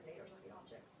at different layers of the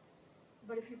object.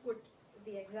 But if you put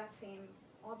the exact same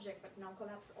object, but now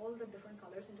collapse all the different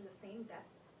colors into the same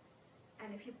depth,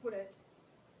 and if you put it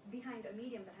behind a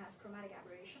medium that has chromatic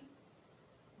aberration,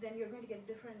 then you're going to get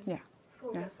different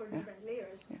focus for different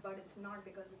layers, but it's not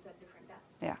because it's at different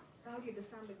depths. Yeah. So how do you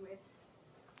disambiguate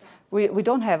that? We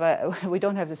don't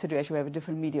have the situation where we have a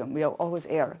different medium. We have always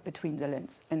air between the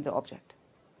lens and the object.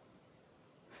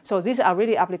 So these are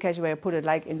really applications where you put it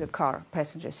like in the car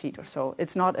passenger seat or so.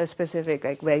 It's not a specific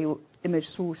like where you image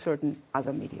through certain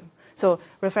other medium. So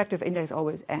refractive index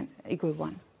always n equal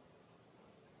 1.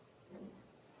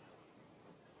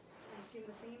 I assume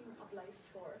the same applies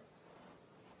for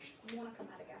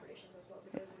monochromatic aberrations as well,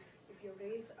 because if your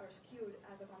rays are skewed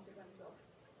as a consequence of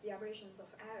the aberrations of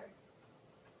air,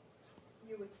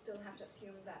 you would still have to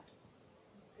assume that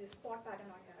the spot pattern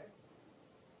on your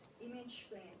image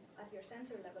plane at your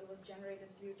sensor level was generated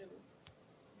due to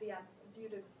the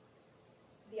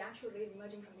actual rays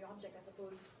emerging from the object as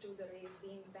opposed to the rays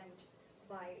being bent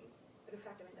by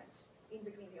refractive index in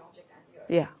between the object and your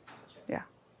aperture. Yeah.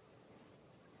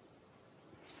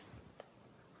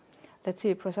 Let's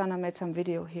see, Prasanna made some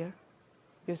video here.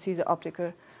 You see the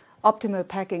optimal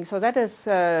packing. So that is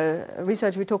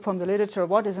research we took from the literature.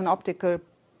 What is an optical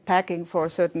packing for a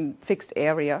certain fixed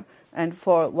area? And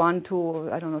for 1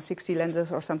 to, 60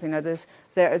 lenses or something like this,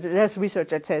 there's research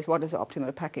that says what is the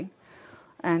optimal packing.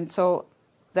 And so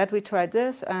that we tried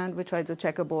this, and we tried the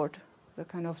checkerboard, the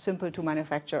kind of simple to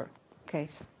manufacture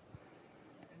case.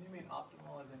 And you mean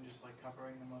optimal as in just like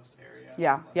covering the most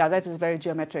area? Yeah, that is very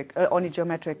geometric, only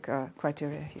geometric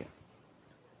criteria here.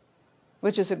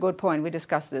 Which is a good point. We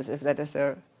discussed this,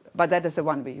 but that is the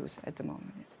one we use at the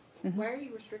moment. Mm-hmm. Why are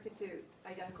you restricted to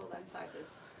identical lens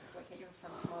sizes? Why can't you have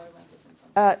some smaller lenses and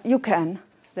some? You can.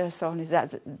 There's only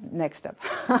that next step.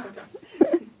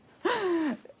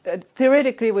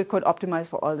 Theoretically, we could optimize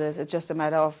for all this. It's just a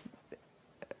matter of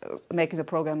making the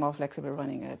program more flexible,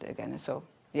 running it again. So,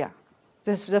 yeah,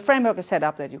 the framework is set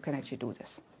up that you can actually do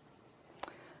this.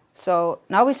 So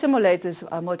now we simulate this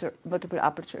multiple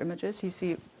aperture images. You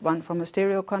see one from a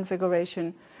stereo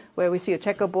configuration where we see a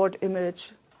checkerboard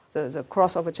image, the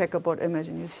cross of a checkerboard image,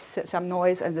 and you see some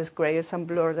noise, and this gray is some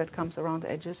blur that comes around the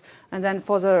edges. And then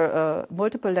for the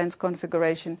multiple lens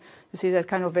configuration, you see that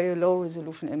kind of very low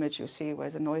resolution image you see where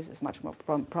the noise is much more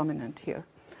prominent here.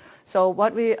 So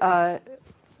what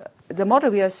the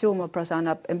model we assume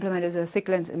Prasanna implemented is a thick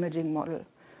lens imaging model.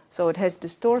 So it has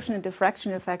distortion and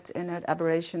diffraction effects in it,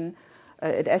 aberration.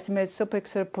 It estimates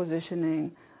subpixel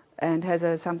positioning and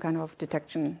has some kind of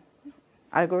detection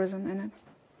algorithm in it.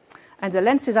 And the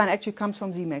lens design actually comes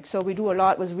from ZMAX. So we do a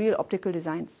lot with real optical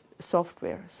design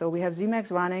software. So we have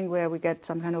ZMAX running where we get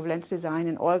some kind of lens design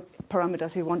and all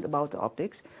parameters we want about the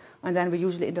optics. And then we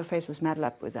usually interface with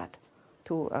MATLAB with that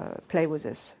to play with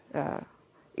this.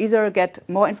 Either get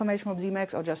more information from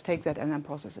ZMAX or just take that and then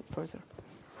process it further.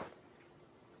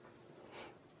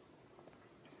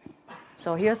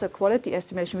 So here's a quality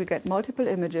estimation. We get multiple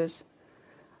images.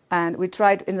 And we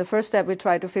tried, in the first step, we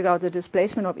tried to figure out the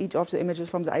displacement of each of the images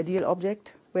from the ideal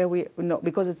object, where we know,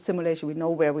 because it's simulation, we know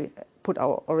where we put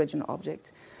our original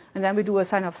object. And then we do a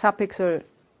kind of subpixel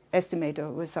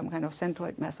estimator with some kind of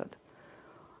centroid method.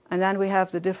 And then we have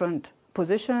the different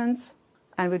positions,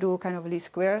 and we do a kind of least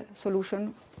square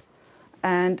solution.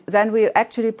 And then we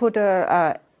actually put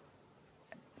a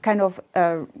kind of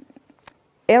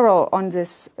error on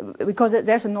this, because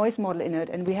there's a noise model in it,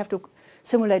 and we have to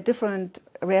simulate different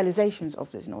realizations of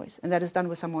this noise, and that is done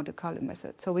with some Monte Carlo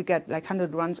method. So we get like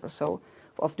 100 runs or so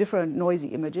of different noisy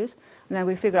images, and then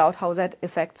we figure out how that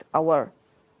affects our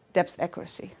depth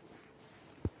accuracy.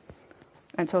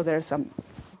 And so there's some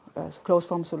closed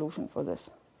form solution for this.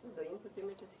 So the input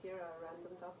images here are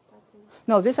random dot patterns?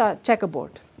 No, these are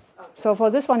checkerboard. Okay. So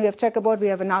for this one we have checkerboard. We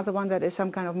have another one that is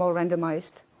some kind of more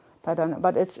randomized pattern,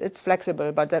 but it's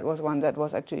flexible. But that was one that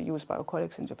was actually used by our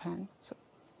colleagues in Japan.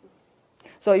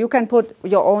 So you can put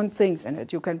your own things in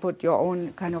it. You can put your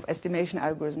own kind of estimation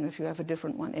algorithm if you have a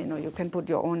different one in, or you can put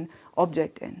your own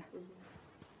object in. Mm-hmm.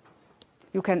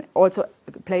 You can also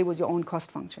play with your own cost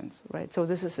functions, right? So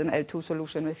this is an L2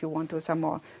 solution. If you want to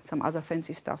some other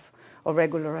fancy stuff or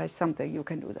regularize something, you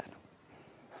can do that.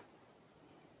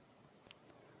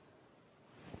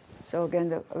 So again,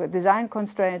 the design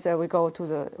constraints, we go to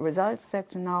the results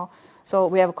section now. So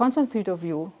we have a constant field of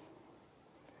view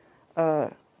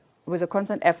with a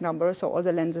constant f number, so all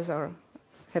the lenses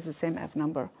have the same f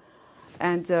number.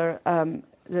 And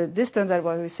the distance, that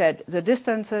what we said, the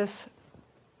distances,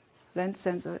 lens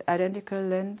sensor, identical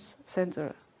lens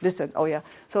sensor, distance, oh yeah.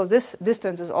 So this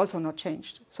distance is also not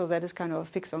changed. So that is kind of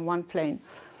fixed on one plane.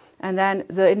 And then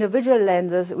the individual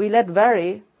lenses, we let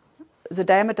vary the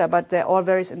diameter, but they all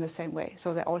varies in the same way.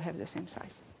 So they all have the same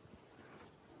size.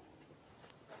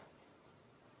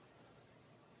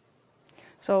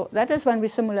 So that is when we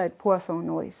simulate Poisson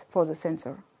noise for the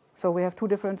sensor. So we have two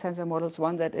different sensor models,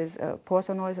 one that is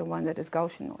Poisson noise and one that is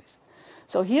Gaussian noise.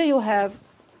 So here you have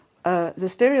the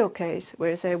stereo case where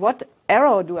you say, what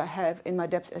error do I have in my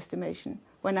depth estimation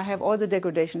when I have all the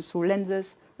degradations through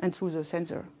lenses and through the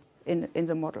sensor in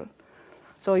the model?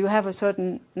 So you have a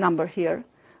certain number here.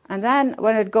 And then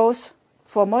when it goes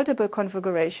for multiple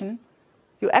configuration,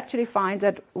 you actually find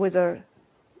that with a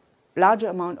larger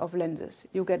amount of lenses,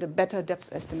 you get a better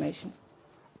depth estimation.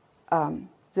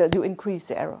 You increase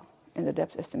the error in the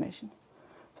depth estimation.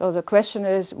 So the question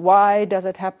is, why does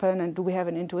it happen, and do we have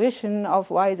an intuition of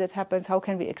why that happens? How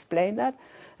can we explain that?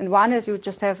 And one is you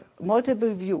just have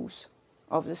multiple views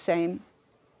of the same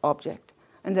object,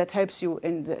 and that helps you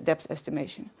in the depth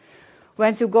estimation.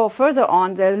 Once you go further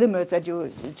on, there are limits that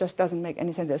it just doesn't make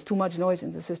any sense. There's too much noise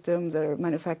in the system. The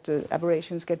manufactured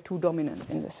aberrations get too dominant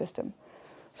in the system.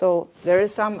 So there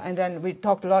is some, and then we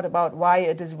talked a lot about why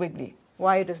it is wiggly,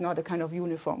 why it is not a kind of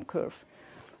uniform curve.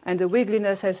 And the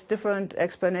wiggliness has different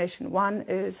explanation. One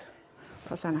is,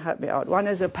 Prasanna help me out, one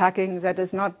is a packing that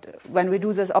is not, when we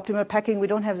do this optimal packing, we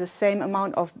don't have the same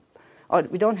amount of, or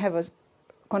we don't have a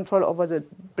control over the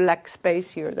black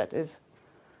space here that is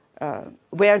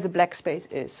where the black space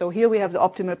is. So here we have the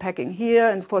optimal packing here,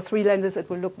 and for 3 lenses it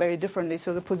will look very differently.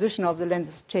 So the position of the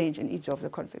lenses change in each of the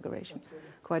configuration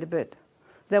quite a bit.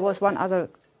 There was one other,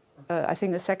 I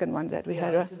think the second one that we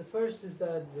had. So the first is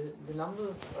that the number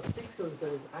of pixels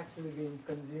that is actually being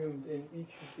consumed in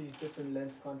each of these different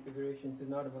lens configurations is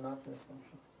not a monotonous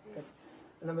function. Okay?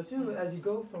 And number 2, as you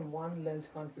go from one lens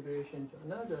configuration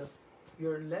to another,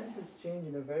 your lenses change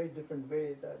in a very different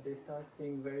way, that they start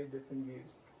seeing very different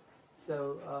views.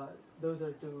 So those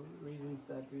are 2 reasons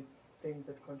that we think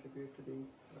that contribute to the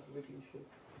wiggly shape.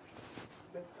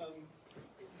 But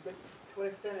to what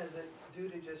extent is it due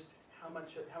to just how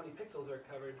many pixels are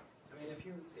covered? I mean, if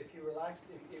you relax,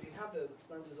 if you have the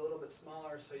lenses a little bit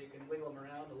smaller so you can wiggle them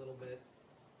around a little bit,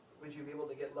 would you be able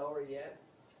to get lower yet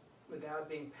without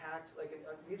being packed? Like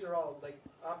these are all like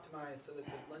optimized so that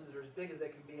the lenses are as big as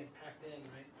they can be and packed in,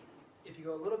 right? If you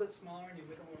go a little bit smaller and you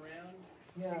wiggle them around,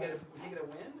 you get a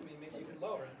win. I mean, maybe you could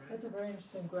lower it, right? That's a very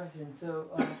interesting question.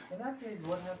 So in that case,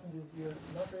 what happens is you're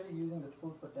not really using the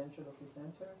full potential of your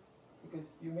sensor, because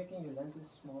you're making your lenses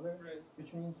smaller, Right.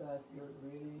 which means that you're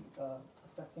really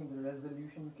affecting the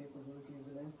resolution capability of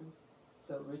the lenses,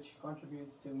 so which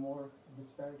contributes to more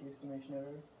disparity estimation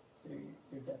error, so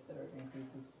your depth error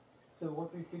increases. So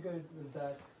what we figured was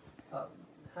that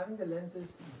having the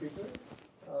lenses bigger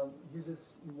uses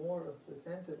more of the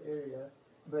sensor area,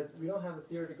 but we don't have a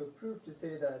theoretical proof to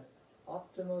say that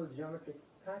optimal geometric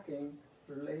packing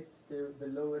relates to the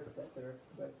lowest depth error,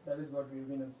 but that is what we've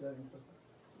been observing so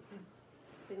far.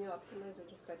 Can you optimize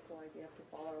with respect to like you have to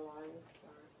follow lines?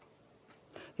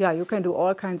 Or? Yeah, you can do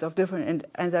all kinds of different,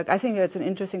 and I think that's an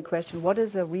interesting question. What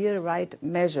is the real right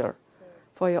measure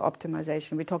for your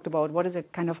optimization? We talked about what is the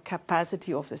kind of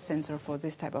capacity of the sensor for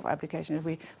this type of application. If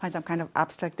we find some kind of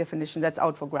abstract definition, that's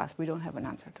out for grasp. We don't have an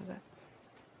answer to that.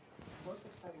 The most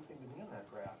exciting thing to me on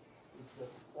that graph is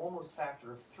the almost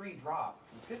factor of 3 drop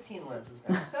from 15 lenses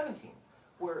down to 17.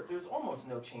 Where there's almost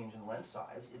no change in lens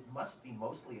size. It must be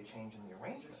mostly a change in the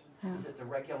arrangement. Yeah. Is it the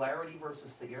regularity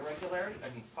versus the irregularity? I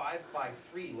mean, 5 by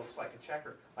 3 looks like a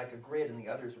checker, like a grid, and the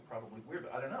others are probably weird.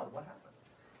 But I don't know what happened.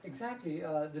 Exactly.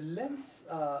 The lens,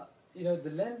 the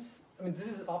lens. I mean, this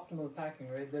is optimal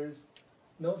packing, right? There's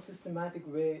no systematic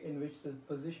way in which the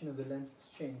position of the lenses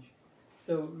change.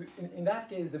 So in that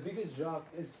case, the biggest drop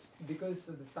is because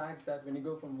of the fact that when you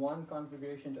go from one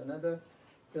configuration to another,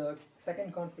 the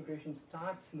second configuration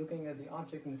starts looking at the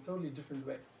object in a totally different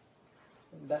way.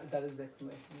 And that is the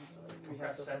explanation.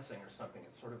 Compressed sensing or something.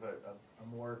 It's sort of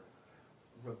a more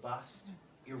robust,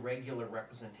 irregular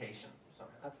representation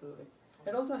somehow. Absolutely.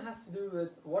 It also has to do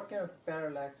with what kind of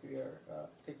parallax we are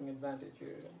taking advantage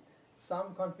here.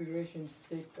 Some configurations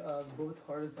take both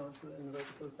horizontal and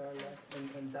vertical parallax,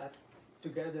 and that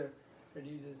together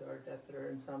reduces our depth error,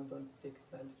 and some don't take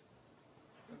advantage.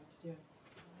 Yeah.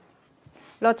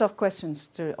 Lots of questions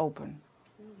to open.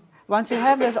 Once you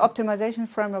have this optimization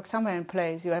framework somewhere in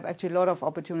place, you have actually a lot of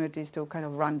opportunities to kind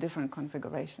of run different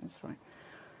configurations, right?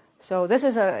 So this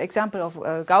is an example of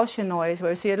Gaussian noise,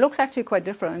 where you see it looks actually quite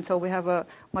different. So we have a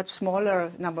much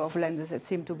smaller number of lenses that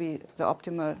seem to be the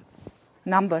optimal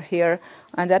number here,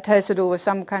 and that has to do with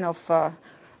some kind of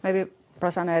maybe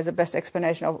Prasanna has the best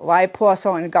explanation of why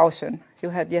Poisson and Gaussian. You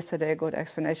had yesterday a good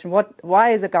explanation.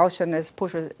 Why the Gaussian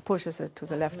pushes it to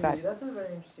the left side? That's a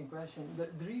very interesting question.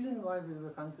 The reason why we were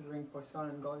considering Poisson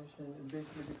and Gaussian is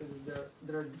basically because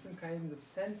there are different kinds of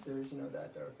sensors,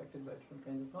 that are affected by different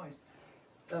kinds of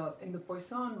noise. In the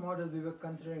Poisson model, we were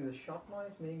considering the shot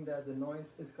noise, meaning that the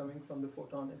noise is coming from the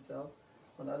photon itself.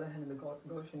 On the other hand, in the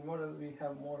Gaussian model, we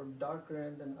have more dark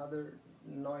rand and other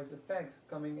noise effects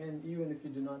coming in, even if you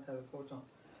do not have a photon.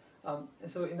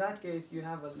 So in that case, you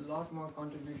have a lot more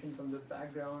contribution from the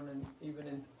background and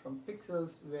even from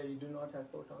pixels where you do not have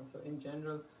photons. So in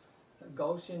general,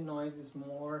 Gaussian noise is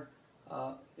more,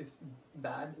 is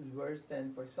worse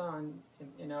than Poisson.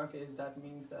 In our case, that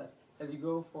means that as you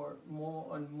go for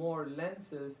more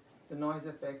lenses, the noise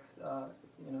effects,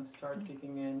 start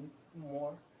kicking in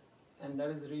more. and that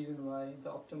is the reason why the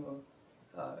optimal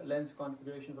lens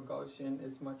configuration for Gaussian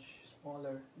is much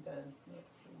smaller than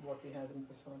what we have in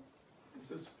Poisson. Is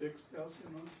this fixed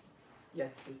Gaussian one?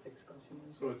 Yes, it's fixed Gaussian.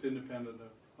 So it's independent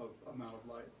of amount of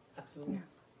light. Absolutely.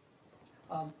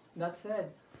 That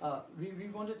said, we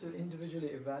wanted to individually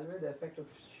evaluate the effect of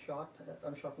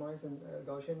shot noise and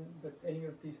Gaussian, but any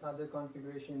of these other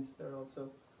configurations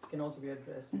can also be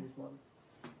addressed in this model.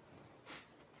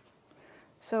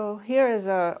 So here is,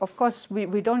 of course,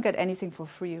 we don't get anything for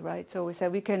free, right? So we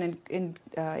said we can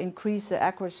increase the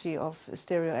accuracy of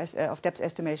of depth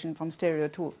estimation from stereo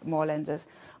to more lenses.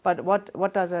 But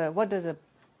what does a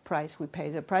price we pay?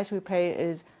 The price we pay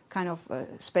is kind of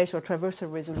spatial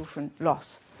traversal resolution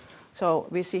loss. So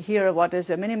we see here what is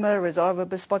a minimal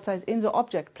resolvable spot size in the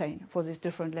object plane for these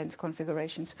different lens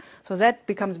configurations. So that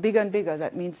becomes bigger and bigger.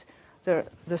 That means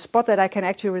the spot that I can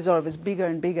actually resolve is bigger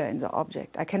and bigger in the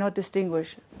object. I cannot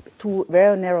distinguish two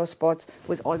very narrow spots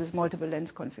with all these multiple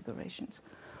lens configurations.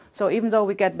 So even though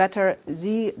we get better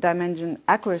Z dimension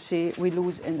accuracy, we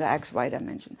lose in the XY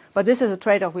dimension. But this is a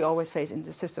trade-off we always face in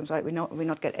the systems, right? We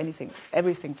not get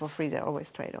everything for free. There are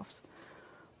always trade-offs.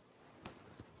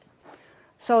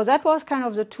 So that was kind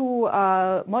of the two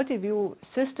multi-view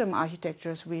system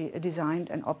architectures we designed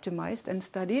and optimized and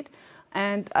studied.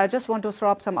 And I just want to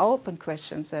throw up some open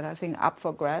questions that I think are up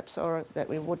for grabs or that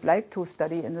we would like to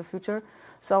study in the future.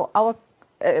 So our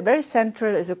very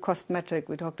central is a cost metric.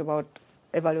 We talked about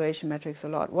evaluation metrics a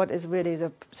lot. What is really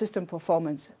the system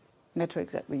performance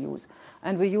metrics that we use?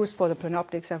 And we use for the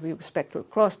panoptics that we use spectral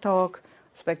crosstalk,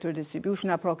 spectral distribution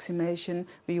approximation.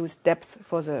 We use depth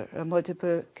for the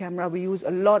multiple camera. We use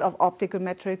a lot of optical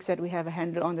metrics that we have a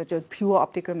handle on, that are pure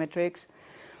optical metrics.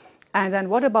 And then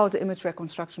what about the image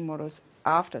reconstruction models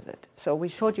after that? So we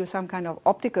showed you some kind of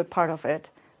optical part of it.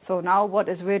 So now what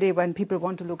is really when people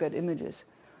want to look at images?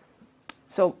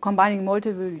 So combining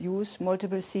multiple views,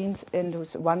 multiple scenes into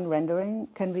one rendering,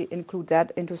 can we include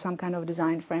that into some kind of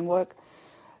design framework?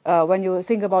 When you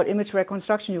think about image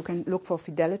reconstruction, you can look for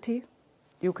fidelity.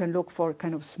 You can look for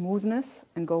kind of smoothness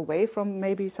and go away from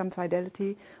maybe some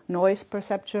fidelity, noise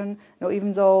perception.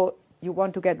 Even though you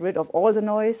want to get rid of all the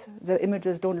noise, the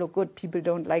images don't look good, people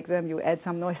don't like them, you add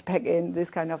some noise back in, this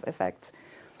kind of effects.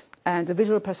 And the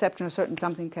visual perception of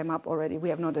something came up already, we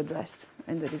have not addressed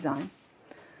in the design.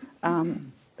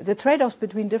 The trade-offs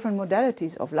between different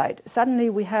modalities of light. Suddenly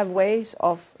we have ways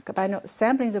of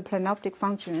sampling the planoptic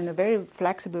function in a very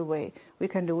flexible way. We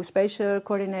can do spatial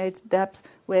coordinates, depth,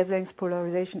 wavelengths,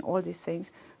 polarization, all these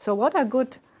things. So what are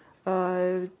good,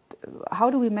 how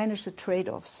do we manage the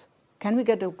trade-offs? Can we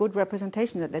get a good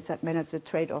representation that lets us manage the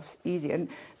trade-offs easy? And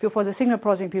for the signal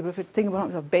processing people, if you think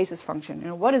about the basis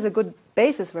function, what is a good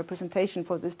basis representation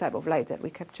for this type of light that we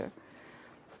capture?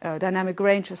 Dynamic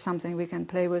range is something we can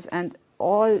play with, and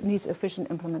all needs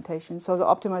efficient implementation. So the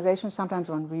optimization sometimes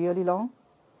run really long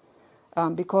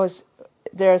because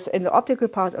there's, in the optical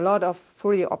part, a lot of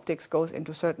Fourier optics goes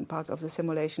into certain parts of the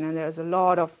simulation, and there's a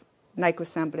lot of Nyquist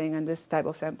sampling and this type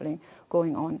of sampling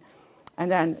going on. And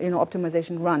then,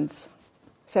 optimization runs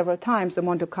several times. The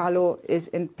Monte Carlo is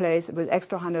in place with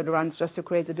extra 100 runs just to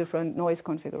create the different noise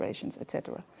configurations,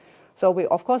 etc. So we,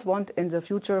 of course, want in the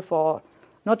future for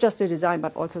not just the design,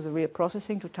 but also the real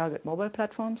processing to target mobile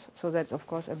platforms. So that's, of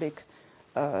course, a big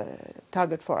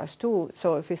target for us, too.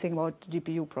 So if we think about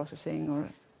GPU processing or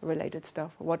related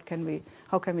stuff,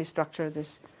 how can we structure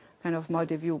this kind of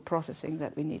multi-view processing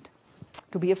that we need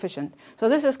to be efficient? So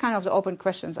this is kind of the open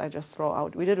questions I just throw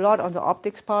out. We did a lot on the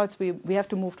optics parts. We have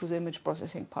to move to the image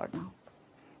processing part now.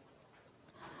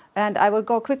 And I will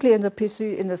go quickly in the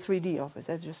 3D office.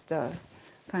 That's just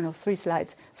kind of 3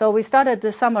 slides. So we started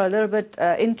this summer a little bit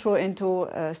intro into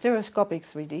stereoscopic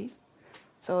 3D.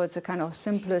 So it's a kind of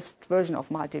simplest version of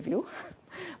multi-view,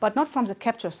 but not from the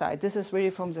capture side. This is really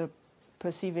from the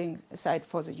perceiving side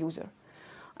for the user.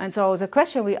 And so the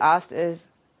question we asked is,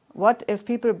 what if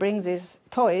people bring these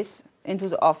toys into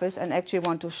the office and actually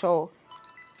want to show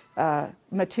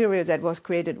material that was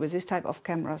created with this type of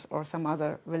cameras or some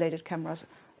other related cameras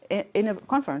in a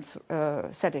conference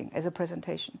setting as a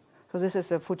presentation? So this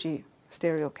is a Fuji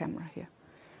stereo camera here.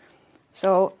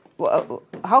 So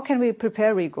how can we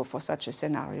prepare Ricoh for such a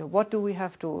scenario? What do we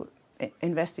have to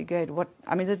investigate?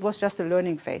 It was just a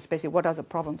learning phase, basically. What are the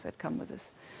problems that come with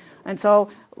this? And so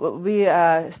we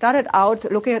started out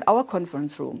looking at our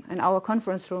conference room. And our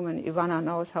conference room, and Ivana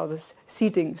knows how this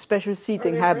special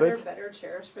seating habits. Are there better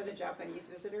chairs for the Japanese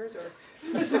visitors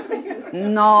or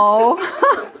something? No.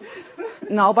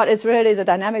 No, but it's really, the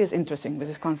dynamic is interesting with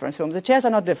this conference room. The chairs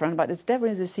are not different, but it's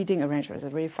definitely the seating arrangement.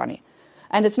 It's really funny.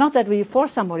 And it's not that we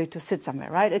force somebody to sit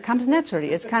somewhere, right? It comes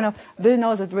naturally. It's kind of, Bill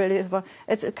knows it really,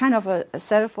 it's a kind of a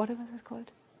self, what is it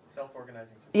called? Self-organizing.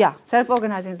 Yeah,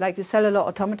 self-organizing, like the cellular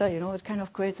automata, you know, it kind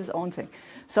of creates its own thing.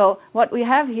 So what we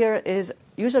have here is,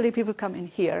 usually people come in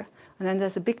here, and then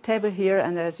there's a big table here,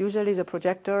 and there's usually the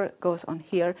projector goes on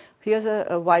here. Here's a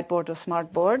whiteboard or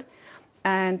smart board,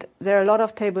 and there are a lot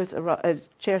of tables,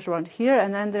 chairs around here,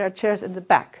 and then there are chairs in the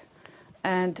back.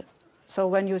 And so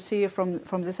when you see from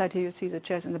this side here, you see the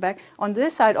chairs in the back. On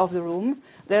this side of the room,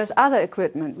 there's other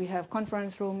equipment. We have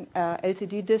conference room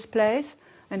LCD displays.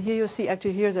 And here you see,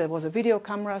 actually here there was a video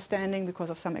camera standing because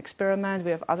of some experiment.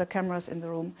 We have other cameras in the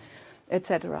room,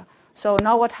 etc. So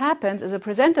now what happens is the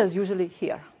presenter is usually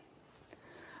here.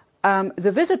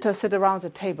 The visitors sit around the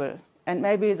table, and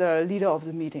maybe the leader of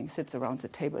the meeting sits around the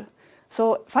table.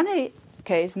 So funny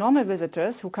case, normal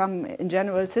visitors who come in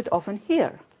general sit often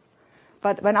here.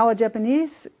 But when our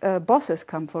Japanese bosses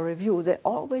come for review, they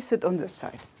always sit on this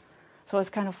side. So it's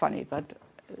kind of funny, but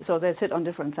so they sit on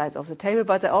different sides of the table,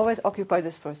 but they always occupy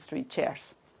these first 3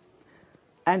 chairs.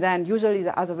 And then usually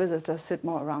the other visitors sit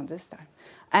more around this time.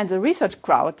 And the research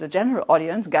crowd, the general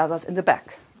audience, gathers in the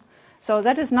back. So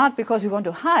that is not because we want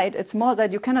to hide, it's more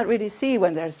that you cannot really see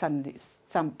when there's suddenly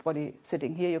somebody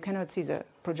sitting here. You cannot see the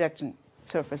projection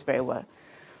surface very well.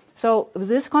 So with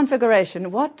this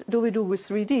configuration, what do we do with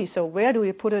 3D? So where do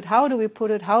we put it? How do we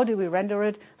put it? How do we render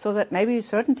it? So that maybe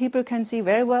certain people can see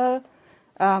very well.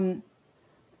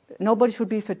 Nobody should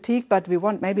be fatigued, but we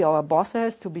want maybe our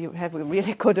bosses to have a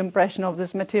really good impression of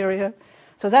this material.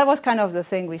 So that was kind of the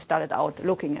thing we started out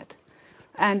looking at.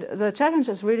 And the challenge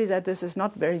is really that this is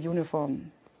not very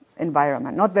uniform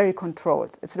environment, not very controlled.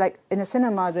 It's like in a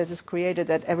cinema that is created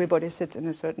that everybody sits in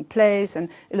a certain place and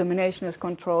illumination is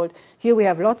controlled. Here we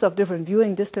have lots of different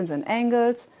viewing distance and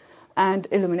angles and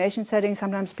illumination settings.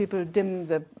 Sometimes people dim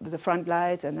the front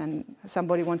lights, and then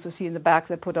somebody wants to see in the back,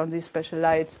 they put on these special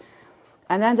lights.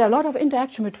 And then there are a lot of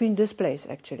interaction between displays,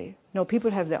 actually. No,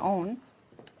 people have their own.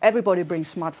 Everybody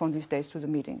brings smartphones these days to the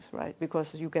meetings, right?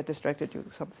 Because you get distracted, you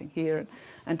do something here,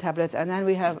 and tablets. And then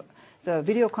we have the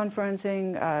video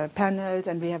conferencing panels,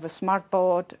 and we have a smart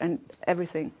board and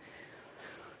everything.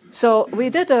 So we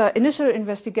did an initial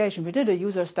investigation. We did a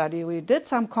user study. We did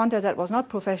some content that was not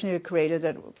professionally created,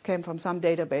 that came from some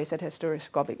database that has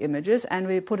stereoscopic images, and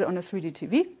we put it on a 3D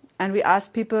TV. And we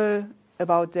asked people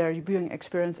about their viewing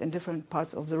experience in different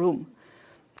parts of the room.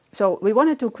 So we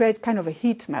wanted to create kind of a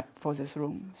heat map for this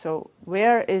room. So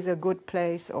where is a good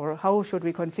place, or how should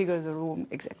we configure the room?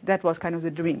 That was kind of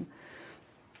the dream.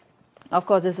 Of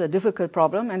course, this is a difficult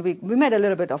problem, and we made a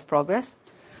little bit of progress.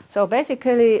 So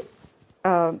basically,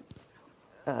 the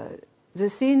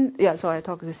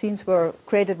scenes were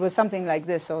created with something like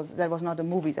this, so that was not a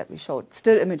movie that we showed,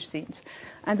 still image scenes.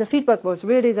 And the feedback was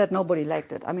really that nobody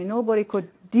liked it. I mean, nobody could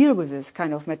deal with this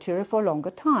kind of material for a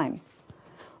longer time.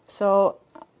 So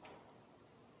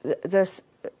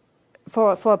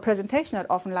for a presentation that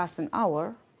often lasts an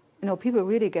hour, people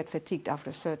really get fatigued after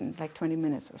a certain, like 20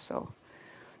 minutes or so.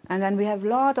 And then we have a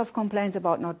lot of complaints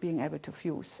about not being able to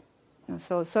fuse.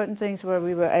 So certain things where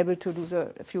we were able to do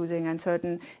the fusing, and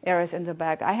certain areas in the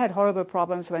back. I had horrible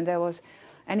problems when there was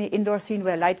any indoor scene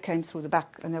where light came through the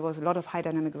back, and there was a lot of high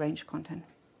dynamic range content,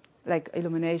 like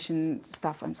illumination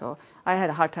stuff, and so I had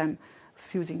a hard time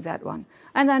fusing that one.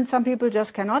 And then some people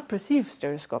just cannot perceive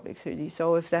stereoscopic 3D.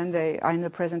 So if then they are in the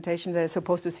presentation, they're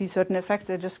supposed to see certain effects,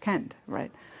 they just can't,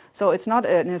 right? So it's not,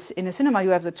 in a cinema you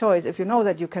have the choice. If you know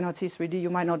that you cannot see 3D, you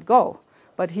might not go.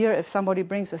 But here, if somebody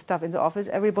brings the stuff in the office,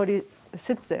 everybody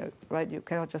sits there, right? You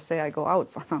cannot just say, I go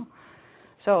out for now.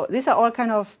 So these are all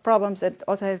kind of problems that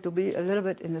also have to be a little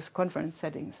bit in this conference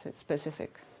settings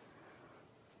specific.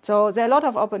 So there are a lot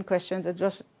of open questions. It's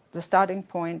just the starting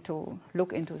point to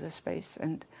look into this space.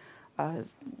 And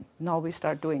now we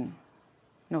start doing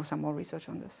some more research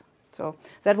on this. So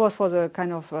that was for the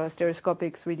kind of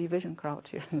stereoscopic 3D vision crowd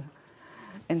here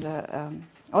in the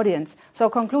audience. So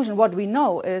conclusion, what we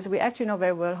know is we actually know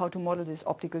very well how to model these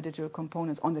optical digital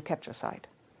components on the capture side.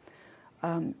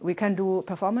 We can do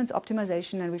performance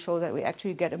optimization, and we show that we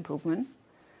actually get improvement.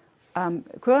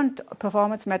 Current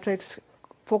performance metrics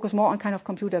focus more on kind of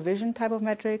computer vision type of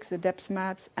metrics, the depth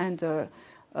maps, and the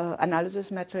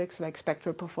analysis metrics like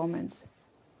spectral performance.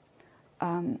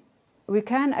 We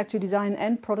can actually design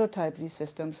and prototype these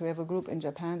systems. We have a group in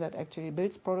Japan that actually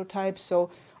builds prototypes. So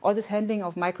all this handling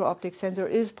of micro-optic sensor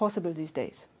is possible these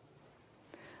days.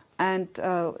 And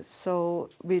so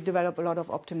we develop a lot of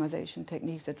optimization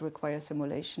techniques that require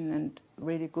simulation and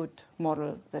really good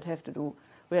model that have to do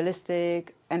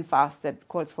realistic and fast, that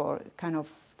calls for kind of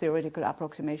theoretical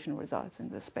approximation results in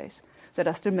this space that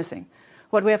are still missing.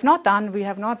 What we have not done, we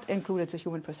have not included the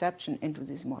human perception into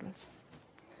these models.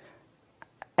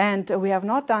 And we have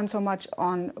not done so much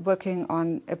on working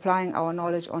on applying our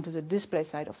knowledge onto the display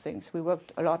side of things. We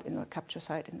worked a lot in the capture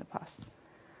side in the past.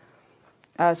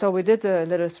 So we did a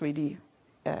little 3D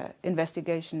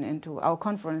investigation into our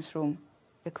conference room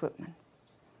equipment.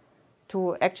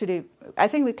 To actually, I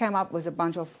think we came up with a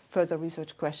bunch of further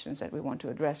research questions that we want to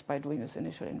address by doing this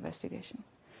initial investigation.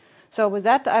 So with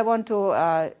that, I want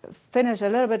to finish a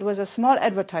little bit with a small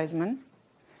advertisement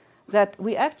that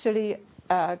we actually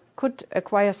could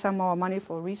acquire some more money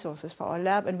for resources for our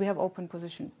lab, and we have open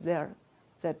positions there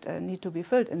that need to be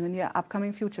filled in the near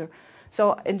upcoming future.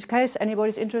 So in case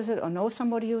anybody's interested or knows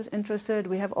somebody who's interested,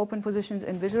 we have open positions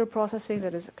in visual processing,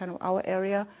 that is kind of our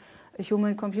area,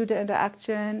 human-computer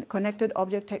interaction, connected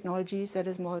object technologies, that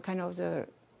is more kind of the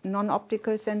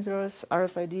non-optical sensors,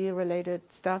 RFID-related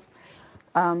stuff.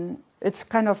 It's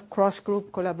kind of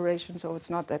cross-group collaboration, so it's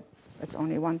not that it's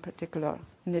only one particular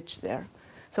niche there.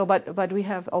 So, but we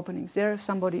have openings there if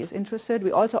somebody is interested.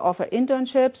 We also offer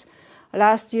internships.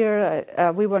 Last year,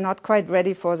 we were not quite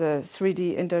ready for the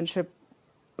 3D internship.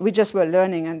 We just were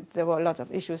learning, and there were lots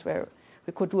of issues where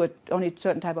we could do only a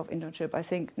certain type of internship. I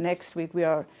think next year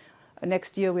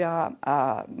we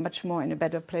are much more in a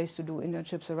better place to do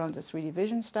internships around the 3D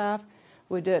vision stuff.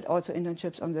 We did also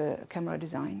internships on the camera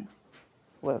design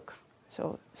work.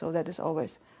 So that is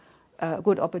always a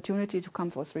good opportunity to come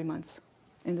for 3 months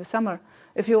in the summer.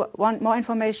 If you want more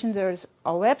information, there's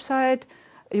our website.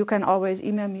 You can always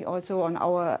email me also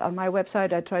on my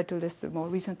website. I try to list the more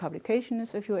recent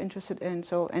publications if you're interested in.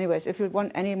 So anyways, if you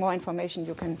want any more information,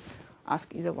 you can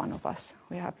ask either one of us.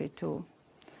 We're happy to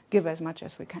give as much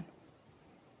as we can.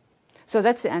 So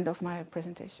that's the end of my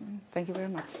presentation. Thank you very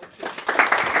much.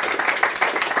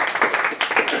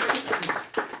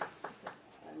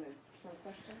 Some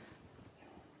questions?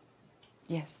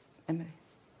 Yes, Emily.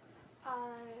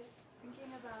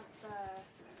 Thinking about the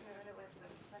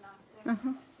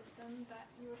synoptic system that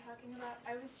you were talking about,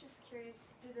 I was just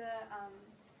curious,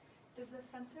 does the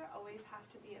sensor always have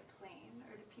to be a plane,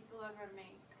 or do people ever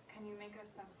can you make a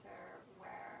sensor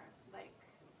where, like,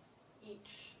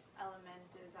 each element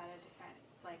is at a different,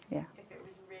 like, if it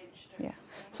was ridged or something?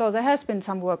 So there has been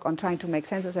some work on trying to make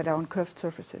sensors that are on curved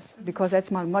surfaces, because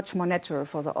that's much more natural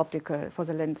for the optical, for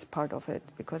the lens part of it,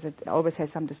 because it always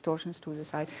has some distortions to the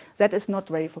side. That is not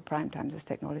ready for prime time, this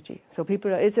technology. So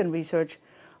it's in research,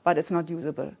 but it's not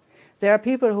usable. There are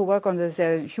people who work on this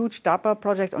huge DARPA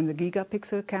project on the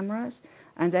gigapixel cameras,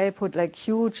 and they put like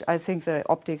huge, I think the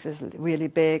optics is really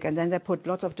big, and then they put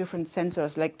lots of different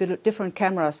sensors, like different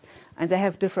cameras, and they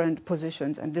have different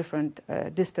positions and different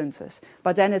distances.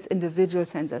 But then it's individual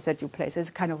sensors that you place. It's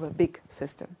kind of a big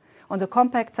system. On the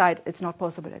compact side, it's not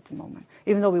possible at the moment,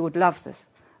 even though we would love this,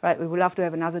 right? We would love to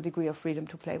have another degree of freedom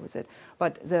to play with it.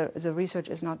 But the research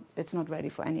is not ready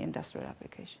for any industrial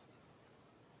application.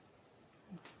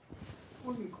 It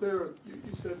wasn't clear,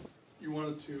 you said you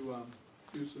wanted to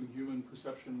do some human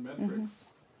perception metrics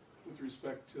with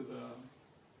respect to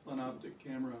the unoptic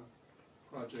camera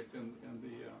project and the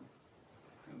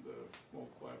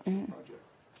multi-aperture project.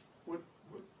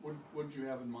 What did you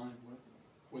have in mind?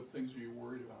 What things are you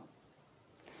worried about?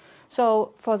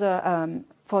 So for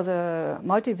the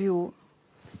multi-view,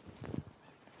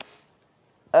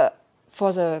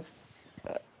 for the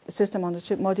system on the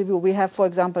chip multi-view, we have, for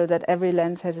example, that every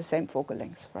lens has the same focal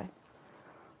length, right?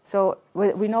 So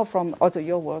we know from also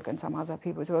your work and some other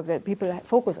people's work that people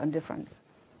focus on different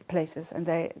places, and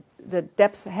the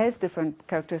depth has different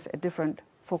characters at different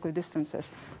focal distances.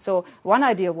 So one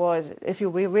idea was, if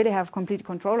we really have complete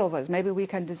control over it, maybe we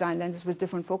can design lenses with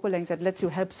different focal lengths that lets you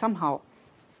help somehow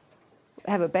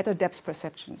have a better depth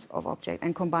perceptions of object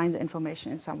and combine the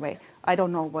information in some way. I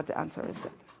don't know what the answer is.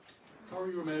 How are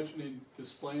you imagining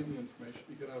displaying the information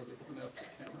you get out of an optic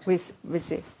camera? We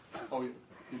see. Oh,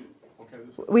 okay.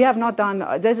 We have not done,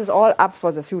 this is all up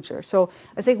for the future. So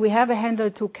I think we have a handle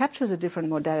to capture the different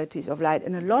modalities of light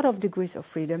in a lot of degrees of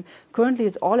freedom. Currently,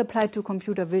 it's all applied to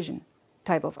computer vision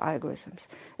type of algorithms.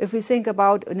 If we think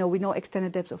about, we know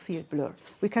extended depth of field blur.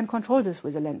 We can control this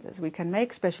with the lenses. We can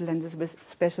make special lenses with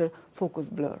special focus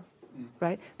blur,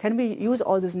 right? Can we use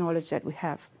all this knowledge that we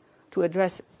have to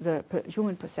address the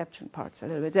human perception parts a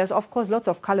little bit? There's, of course, lots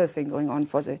of color thing going on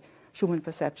for the human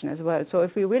perception as well. So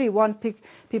if we really want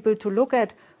people to look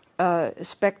at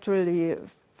spectrally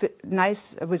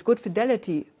nice, with good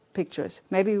fidelity pictures,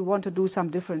 maybe we want to do some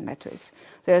different metrics.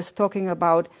 There's talking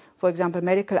about, for example,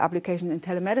 medical application in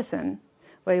telemedicine,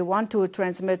 where you want to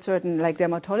transmit certain like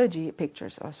dermatology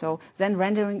pictures or so, then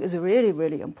rendering is really,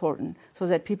 really important so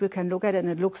that people can look at it and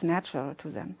it looks natural to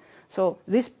them. So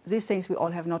these things we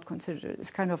all have not considered.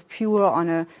 It's kind of pure on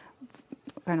a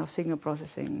kind of signal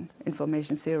processing,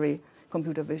 information theory,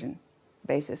 computer vision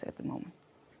basis at the moment.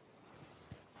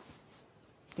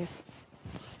 Yes?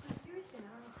 I was curious to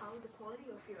know how the quality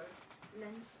of your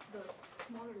lens, those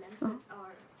smaller lenses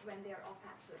are when they are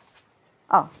off-axis.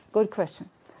 Ah, good question.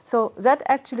 So that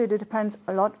actually depends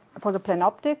a lot for the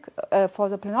planoptic. For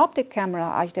the planoptic camera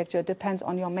architecture, it depends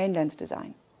on your main lens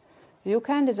design. You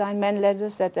can design main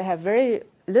lenses that they have very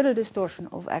little distortion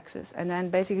of axis and then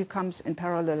basically comes in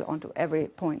parallel onto every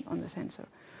point on the sensor.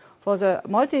 For the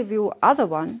multi-view other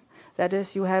one, that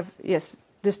is, you have, yes,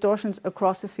 distortions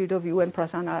across the field of view, and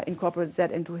Prasanna incorporates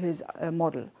that into his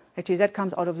model. Actually, that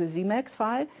comes out of the ZMAX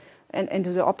file, and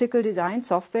into the optical design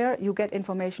software, you get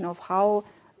information of how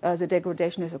the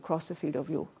degradation is across the field of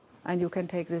view, and you can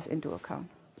take this into account.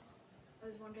 I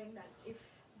was wondering that if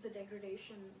the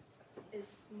degradation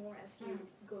is more as you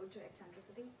go to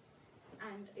eccentricity,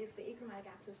 and if the achromatic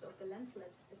axis of the lens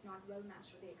slit is not well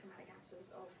matched with the achromatic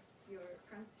axis of your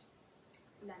front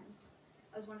lens,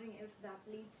 I was wondering if that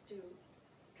leads to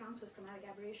transverse chromatic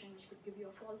aberration, which could give you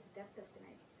a false depth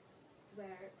estimate,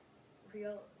 where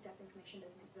real depth information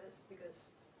doesn't exist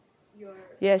because your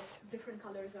different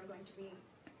colors are going to be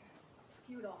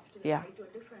skewed off to the side to a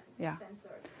different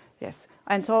sensor. Yes,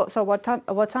 and so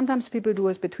what sometimes people do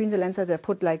is between the lenses they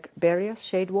put like barriers,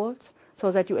 shade walls, so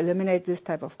that you eliminate this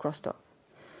type of crosstalk.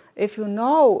 If you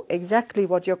know exactly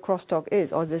what your crosstalk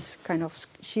is, or this kind of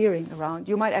shearing around,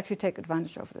 you might actually take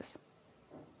advantage of this.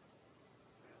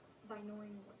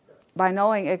 By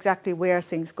knowing exactly where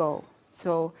things go.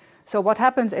 So what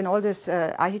happens in all these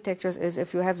architectures is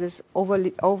if you have this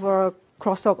over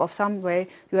crosstalk of some way,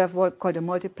 you have what called a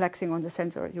multiplexing on the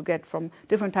sensor. You get from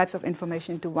different types of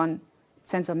information to one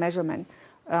sensor measurement.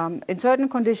 In certain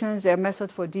conditions, there are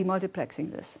methods for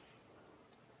demultiplexing this.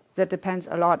 That depends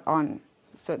a lot on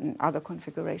certain other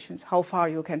configurations, how far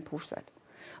you can push that.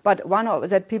 But one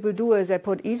that people do is they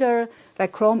put either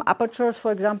like chrome apertures,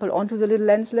 for example, onto the little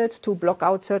lenslets to block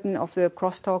out certain of the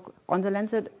crosstalk on the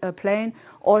lenslet plane,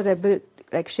 or they build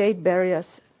like shade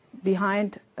barriers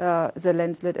behind the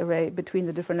lenslet array between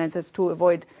the different lenses to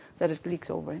avoid that it leaks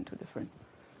over into different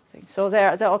things. So there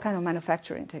are all kinds of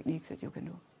manufacturing techniques that you can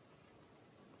do.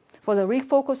 For the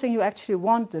refocusing, you actually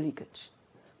want the leakage.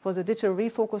 For the digital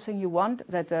refocusing, you want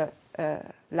that the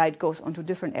light goes onto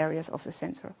different areas of the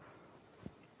sensor.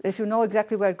 If you know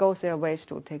exactly where it goes, there are ways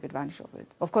to take advantage of it.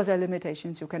 Of course, there are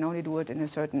limitations. You can only do it in a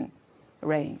certain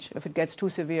range. If it gets too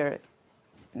severe,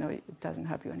 it doesn't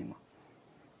help you anymore.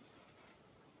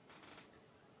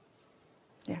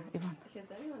 Yeah, Ivan.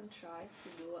 Has anyone tried to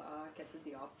do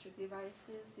cathode-diopter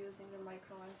devices using the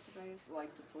microlens arrays,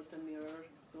 like to put a mirror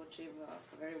to achieve a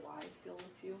very wide field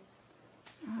of view?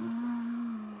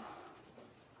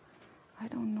 I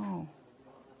don't know.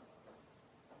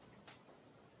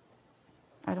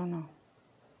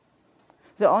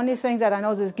 The only thing that I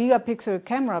know, this gigapixel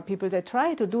camera people, they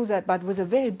try to do that, but with a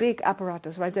very big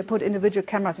apparatus, right? They put individual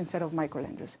cameras instead of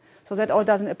microlenses. So that all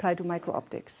doesn't apply to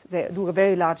micro-optics. They do a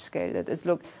very large scale. It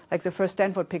looks like the first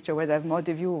Stanford picture where they have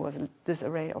multi-view was this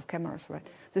array of cameras, right?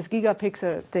 This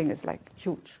gigapixel thing is like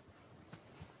huge.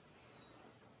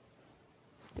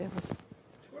 To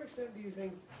what extent do you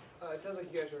think, it sounds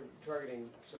like you guys are targeting...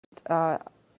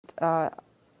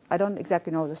 I don't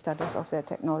exactly know the status of their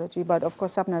technology, but of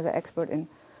course Sapna is an expert in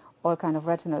all kind of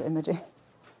retinal imaging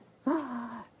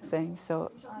things.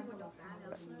 So,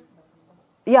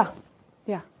 yeah.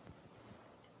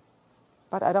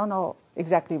 But I don't know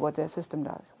exactly what their system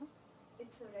does.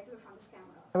 It's a regular fundus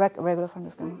camera. Regular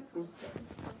fundus camera. Is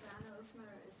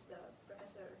the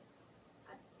professor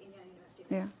at Indiana University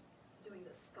that's doing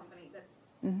this company that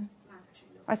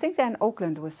manufacturing. I think they're in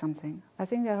Oakland with something. I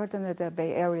think I heard them at the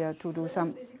Bay Area to do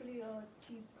some.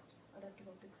 Cheap adaptive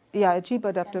optics. Yeah, cheap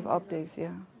adaptive optics.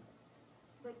 Yeah.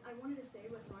 But I wanted to say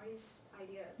with Mari's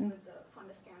idea with the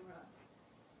fundus camera,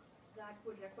 that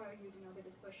would require you to know the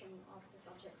dispersion of the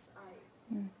subject's eye,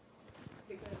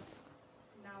 because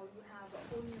now you have a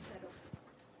whole new set of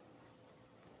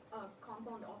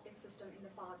compound optic system in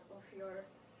the path of your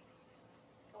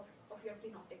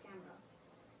clean optic camera.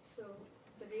 So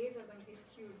the rays are going to be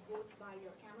skewed both by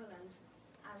your camera lens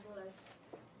as well as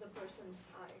the person's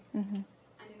eye. And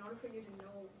in order for you to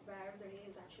know where the ray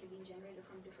is actually being generated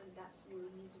from different depths, you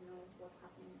will need to know what's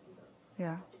happening in the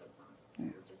optical path. So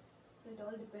it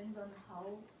all depends on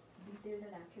how detailed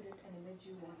and accurate an image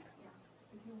you want.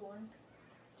 If you want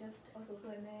just a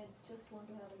so-so image, just want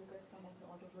to have a look at some of the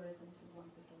autofluorescence you want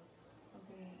to do.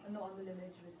 something, a normal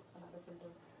image with another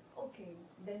filter. Okay,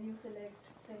 then you select,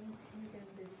 then you can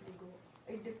basically go.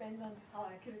 It depends on how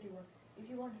accurate you want. If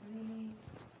you want really,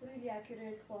 really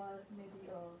accurate for maybe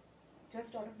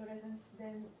just autofluorescence,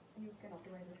 then you can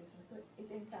optimize the system. So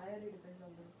it entirely depends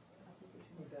on the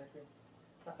application. Exactly.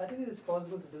 I think it is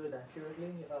possible to do it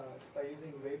accurately by using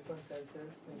wavefront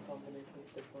sensors in combination with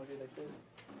technology like this.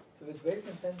 So with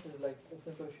wavefront sensors, like a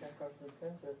simple Shankar's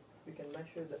sensor, we can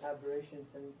measure the aberrations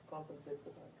and compensate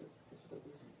for that to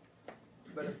this.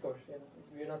 But of course, you know,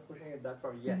 we're not pushing it that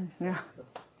far yet. Yeah. So,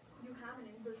 You have an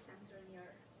inbuilt sensor in your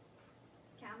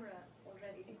camera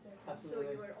already. Exactly. So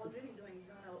Absolutely. you are already doing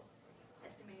zonal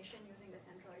estimation using the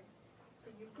centroid.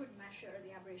 So you could measure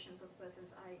the aberrations of a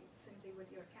person's eye simply with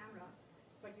your camera,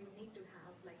 but you need to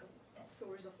have like a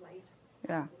source of light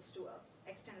Yeah. as opposed to a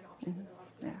extended object with a lot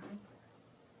of light.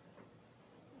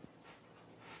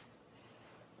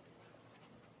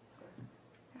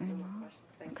 Yeah. No more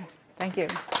questions. Thank Okay. you. Thank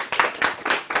you.